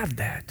to have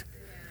that.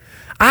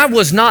 I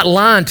was not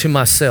lying to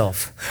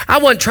myself. I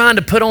wasn't trying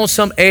to put on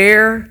some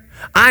air.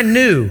 I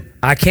knew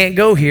I can't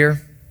go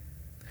here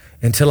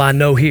until I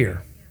know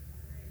here.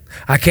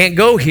 I can't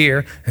go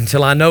here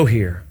until I know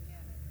here.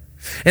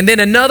 And then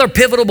another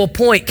pivotal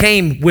point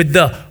came with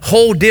the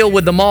whole deal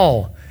with the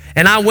mall.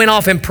 And I went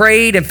off and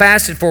prayed and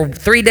fasted for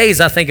 3 days,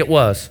 I think it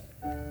was.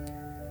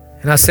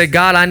 And I said,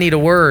 God, I need a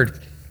word.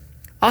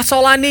 That's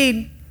all I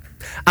need.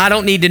 I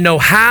don't need to know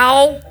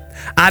how.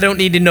 I don't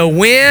need to know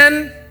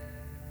when.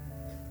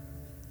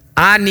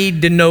 I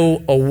need to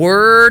know a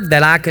word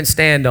that I can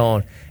stand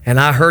on. And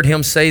I heard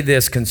him say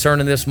this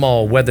concerning this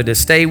mall, whether to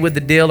stay with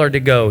the deal or to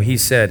go. He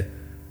said,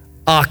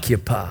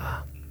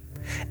 occupy.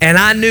 And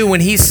I knew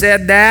when he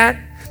said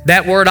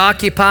that word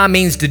occupy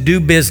means to do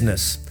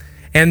business.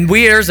 And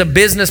there's a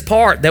business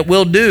part that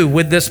we'll do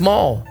with this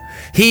mall.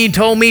 He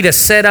told me to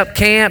set up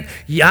camp.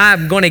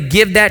 I'm going to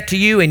give that to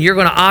you and you're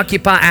going to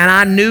occupy. And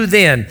I knew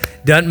then,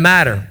 doesn't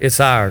matter, it's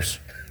ours.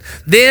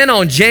 Then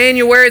on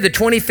January the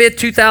 25th,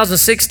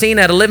 2016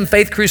 at a Living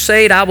Faith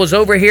Crusade, I was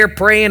over here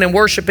praying and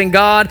worshiping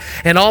God,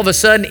 and all of a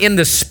sudden in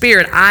the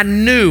Spirit, I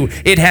knew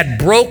it had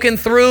broken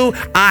through.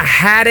 I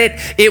had it.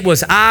 It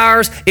was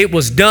ours. It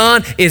was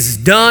done. It's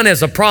done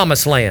as a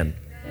promised land.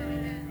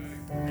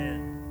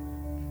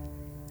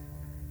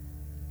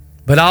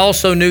 But I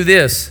also knew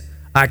this,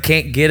 I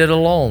can't get it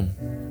alone.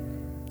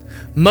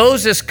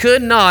 Moses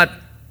could not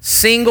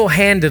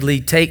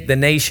single-handedly take the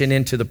nation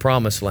into the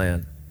promised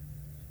land.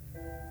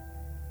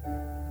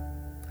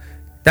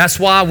 That's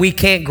why we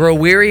can't grow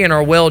weary in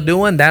our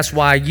well-doing. That's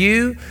why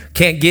you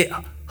can't get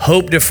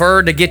hope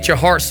deferred to get your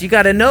hearts. You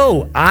got to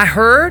know, I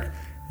heard,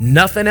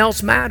 nothing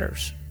else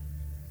matters.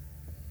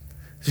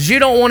 Because you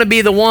don't want to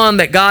be the one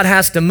that God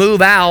has to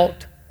move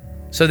out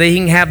so that he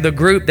can have the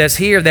group that's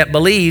here that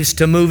believes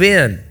to move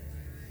in.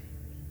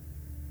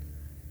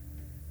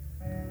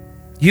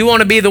 You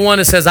want to be the one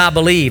that says, I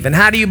believe. And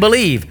how do you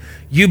believe?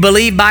 You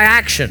believe by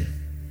action.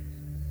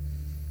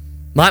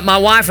 Like my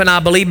wife and I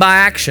believe by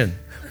action.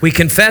 We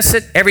confess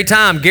it every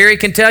time. Gary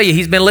can tell you,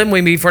 he's been living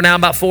with me for now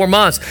about 4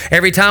 months.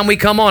 Every time we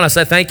come on, I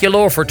say, thank you,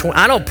 Lord, for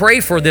I don't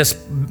pray for this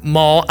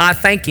mall. I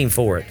thank him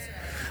for it.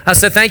 I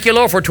said, thank you,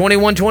 Lord, for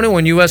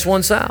 2121 US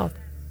 1 South.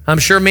 I'm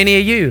sure many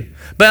of you.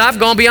 But I've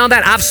gone beyond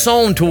that. I've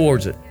sown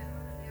towards it.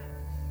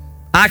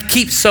 I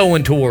keep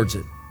sowing towards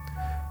it.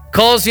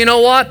 Because you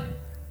know what?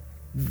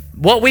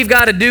 What we've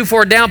got to do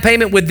for a down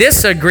payment with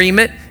this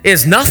agreement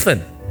is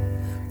nothing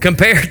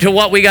compared to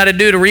what we got to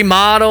do to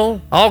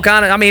remodel, all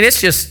kind of,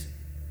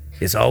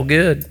 it's all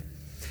good.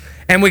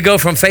 And we go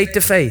from faith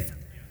to faith.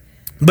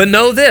 But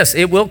know this,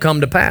 it will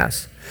come to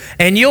pass.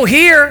 And you're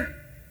going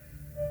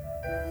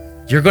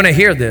to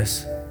hear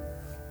this.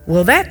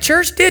 Well, that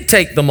church did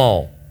take them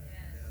all.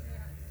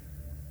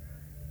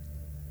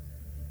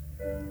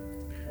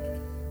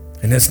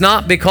 And it's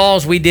not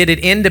because we did it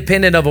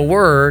independent of a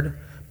word,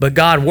 but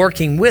God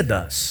working with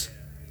us.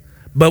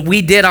 But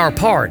we did our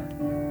part.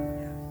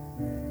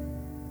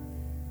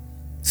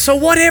 So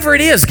whatever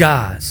it is,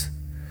 guys,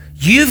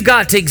 you've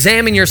got to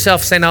examine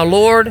yourself, say, now,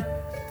 Lord,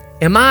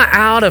 am I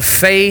out of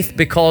faith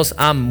because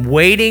I'm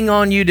waiting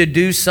on you to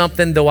do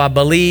something, though I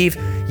believe,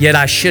 yet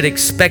I should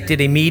expect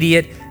it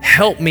immediate?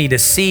 Help me to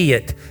see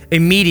it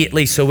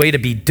immediately so it'll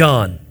be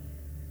done.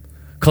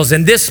 Because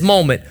in this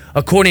moment,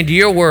 according to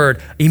your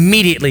word,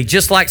 immediately,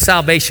 just like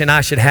salvation,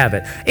 I should have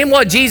it. In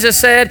what Jesus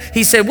said,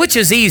 he said, which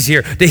is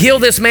easier, to heal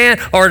this man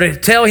or to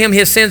tell him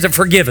his sins are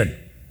forgiven?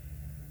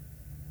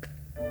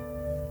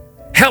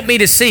 Help me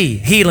to see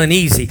healing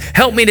easy.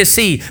 Help me to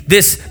see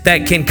this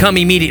that can come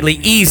immediately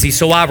easy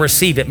so I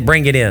receive it and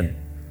bring it in.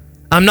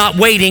 I'm not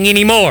waiting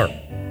anymore.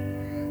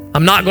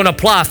 I'm not going to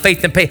apply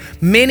faith and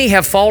faith. Many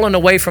have fallen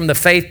away from the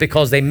faith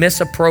because they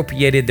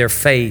misappropriated their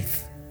faith.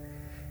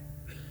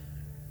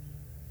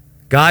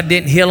 God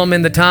didn't heal them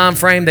in the time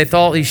frame they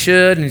thought he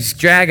should, and he's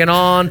dragging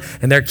on,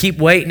 and they keep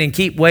waiting and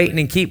keep waiting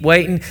and keep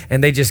waiting,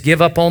 and they just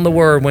give up on the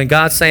word when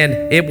God's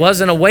saying, it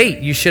wasn't a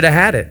wait, you should have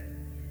had it.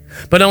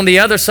 But on the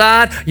other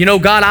side,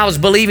 God, I was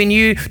believing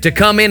you to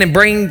come in and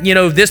bring,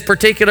 this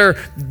particular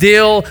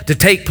deal to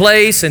take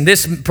place and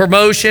this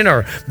promotion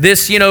or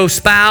this,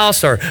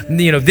 spouse or,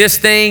 this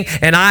thing.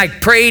 And I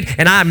prayed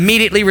and I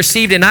immediately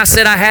received it and I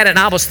said I had it and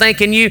I was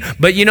thanking you.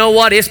 But you know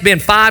what? It's been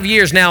 5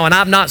 years now and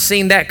I've not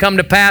seen that come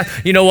to pass.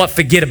 You know what?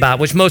 Forget about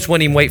it, which most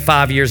wouldn't even wait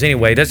 5 years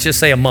anyway. Let's just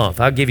say a month.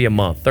 I'll give you a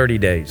month, 30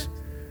 days.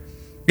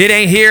 It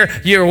ain't here.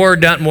 Your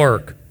word doesn't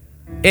work.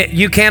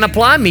 You can't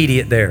apply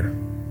immediate there.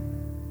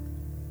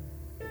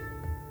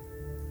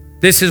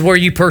 This is where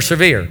you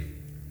persevere.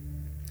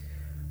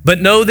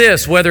 But know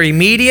this, whether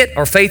immediate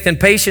or faith and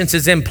patience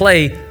is in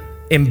play,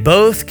 in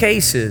both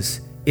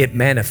cases, it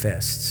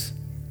manifests.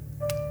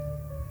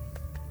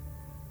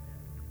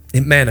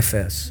 It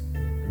manifests.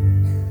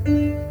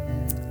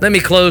 Let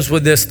me close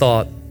with this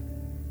thought.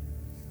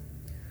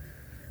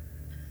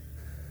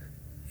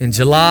 In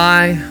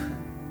July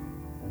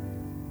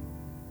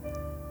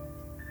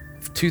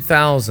of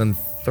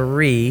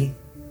 2003,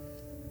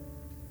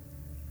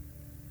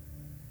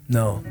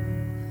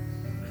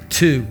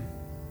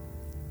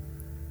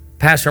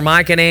 Pastor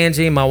Mike and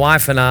Angie, my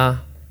wife and I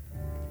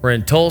were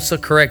in Tulsa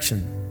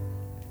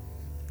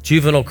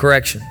Juvenile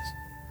Corrections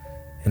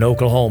in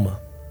Oklahoma.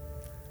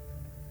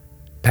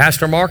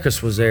 Pastor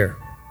Marcus was there,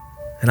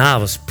 and I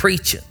was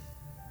preaching.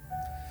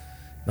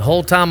 The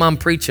whole time I'm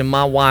preaching,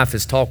 my wife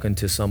is talking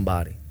to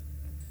somebody.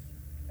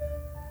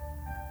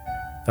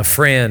 A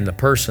friend, a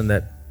person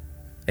that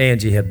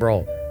Angie had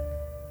brought.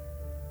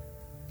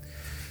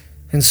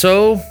 And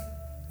so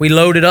We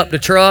loaded up the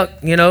truck,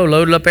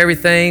 loaded up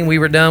everything. We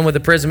were done with the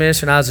prison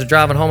ministry, and I was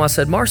driving home. I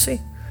said,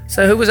 Marcy,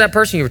 so who was that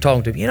person you were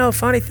talking to?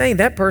 Funny thing,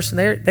 that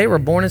person, they were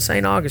born in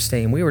St.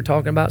 Augustine. We were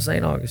talking about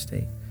St.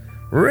 Augustine.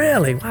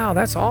 Really? Wow,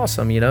 that's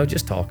awesome,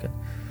 just talking.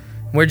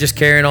 We're just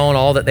carrying on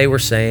all that they were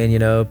saying,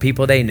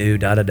 people they knew,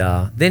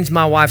 da-da-da. Then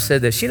my wife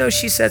said this,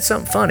 she said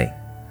something funny.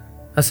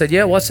 I said,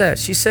 yeah, what's that?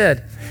 She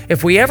said,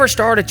 if we ever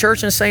start a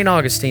church in St.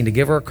 Augustine, to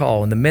give her a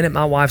call. And the minute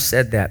my wife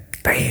said that,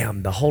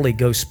 bam, the Holy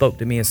Ghost spoke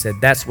to me and said,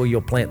 that's where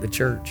you'll plant the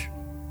church.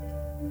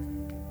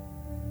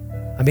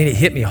 It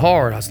hit me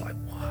hard. I was like,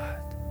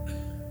 what?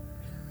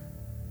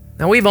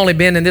 Now, we've only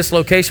been in this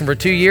location for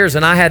 2 years,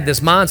 and I had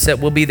this mindset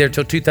we'll be there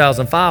till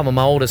 2005 when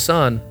my oldest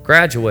son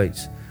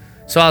graduates.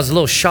 So I was a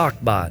little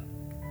shocked by it.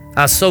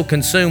 I was so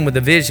consumed with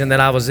the vision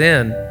that I was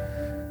in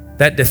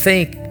that to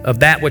think of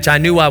that which I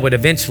knew I would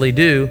eventually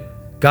do,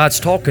 God's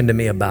talking to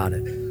me about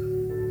it.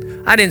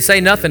 I didn't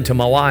say nothing to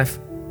my wife.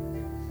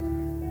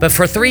 But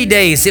for 3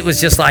 days, it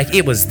was just like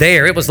it was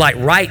there. It was like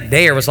right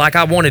there. It was like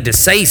I wanted to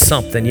say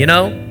something,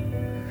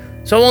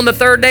 So on the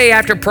third day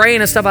after praying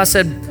and stuff, I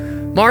said,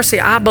 Marcy,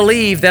 I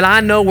believe that I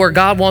know where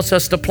God wants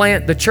us to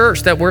plant the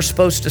church that we're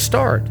supposed to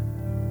start.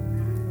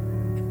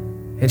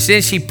 And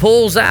then she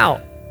pulls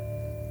out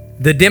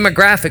the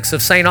demographics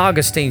of St.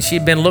 Augustine.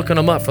 She'd been looking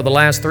them up for the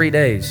last 3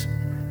 days.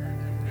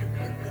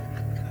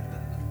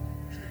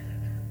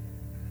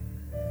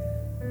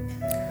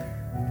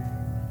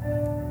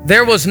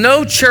 There was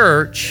no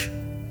church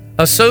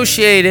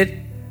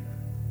associated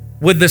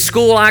with the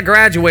school I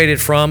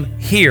graduated from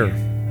here.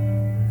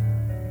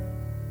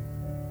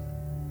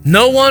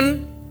 No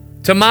one,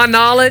 to my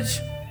knowledge,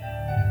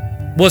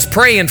 was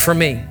praying for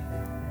me.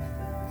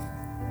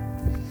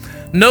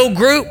 No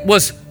group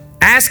was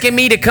asking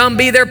me to come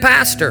be their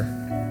pastor.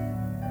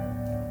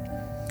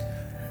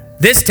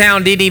 This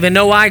town didn't even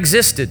know I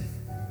existed.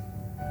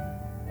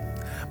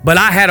 But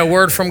I had a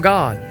word from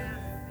God.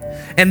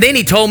 And then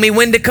he told me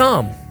when to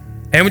come.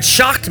 And it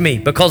shocked me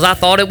because I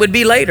thought it would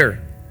be later.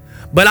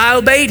 But I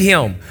obeyed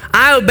him.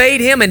 I obeyed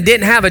him and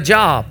didn't have a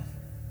job.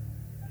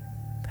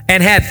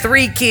 And had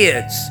 3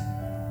 kids.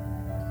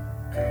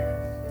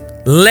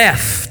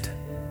 Left.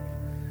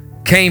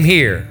 Came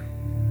here.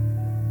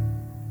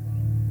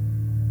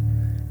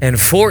 And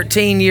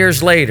 14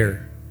 years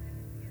later,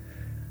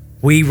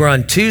 we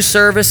run 2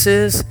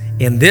 services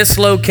in this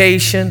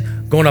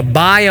location, going to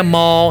buy a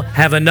mall,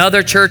 have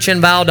another church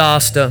in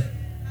Valdosta.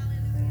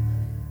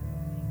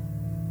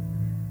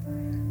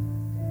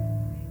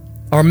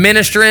 Are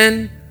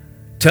ministering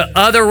to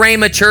other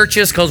Rhema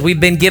churches because we've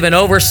been given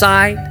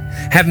oversight.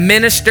 Have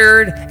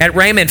ministered at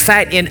Rhema. In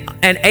fact,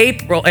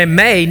 in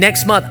May,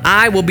 next month,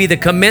 I will be the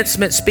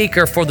commencement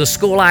speaker for the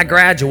school I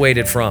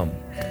graduated from.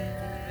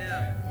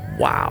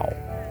 Wow.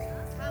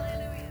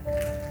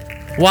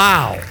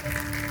 Wow.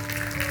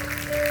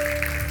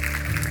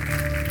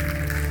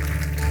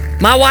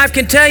 My wife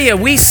can tell you,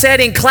 we sat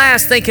in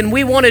class thinking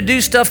we want to do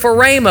stuff for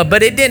Rhema,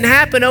 but it didn't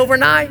happen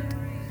overnight.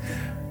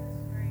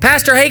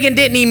 Pastor Hagin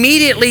didn't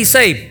immediately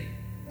say,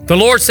 the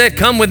Lord said,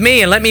 come with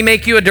me and let me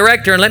make you a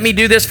director and let me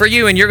do this for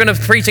you, and you're going to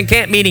preach in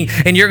camp meeting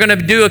and you're going to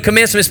do a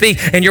commencement speak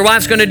and your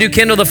wife's going to do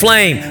Kindle the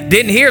Flame.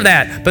 Didn't hear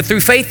that. But through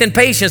faith and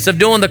patience of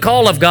doing the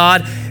call of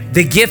God,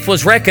 the gift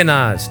was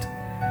recognized.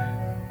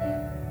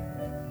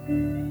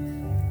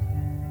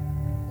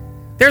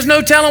 There's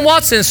no telling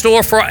what's in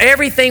store for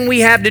everything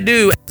we have to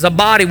do as a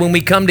body when we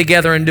come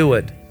together and do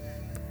it.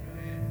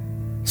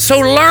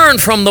 So learn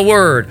from the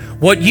Word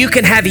what you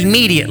can have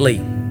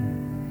immediately.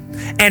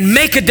 And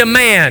make a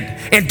demand,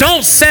 and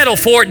don't settle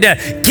for it to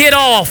get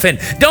off, and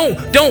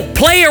don't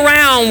play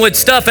around with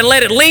stuff and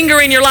let it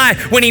linger in your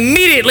life when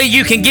immediately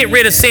you can get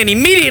rid of sin.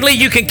 Immediately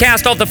you can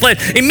cast off the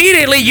flesh.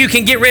 Immediately you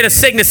can get rid of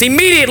sickness.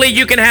 Immediately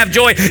you can have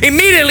joy.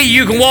 Immediately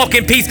you can walk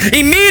in peace.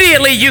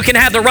 Immediately you can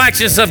have the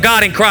righteousness of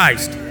God in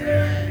Christ.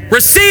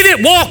 Receive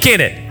it, walk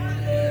in it.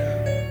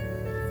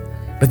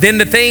 But then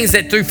the things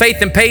that through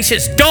faith and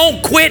patience,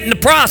 don't quit in the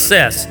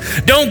process.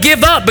 Don't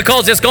give up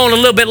because it's going a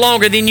little bit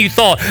longer than you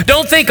thought.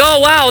 Don't think, oh,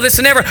 wow, this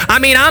is never,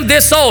 I'm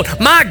this old.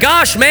 My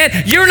gosh,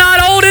 man, you're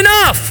not old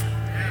enough.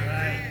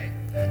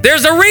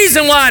 There's a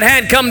reason why it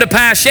hadn't come to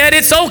pass yet.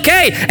 It's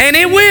okay, and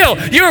it will.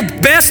 Your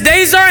best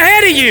days are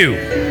ahead of you.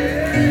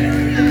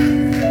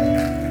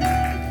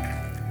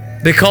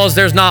 Because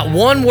there's not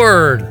one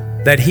word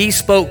that he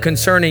spoke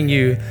concerning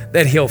you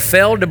that he'll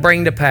fail to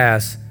bring to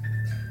pass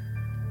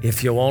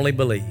if you'll only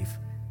believe.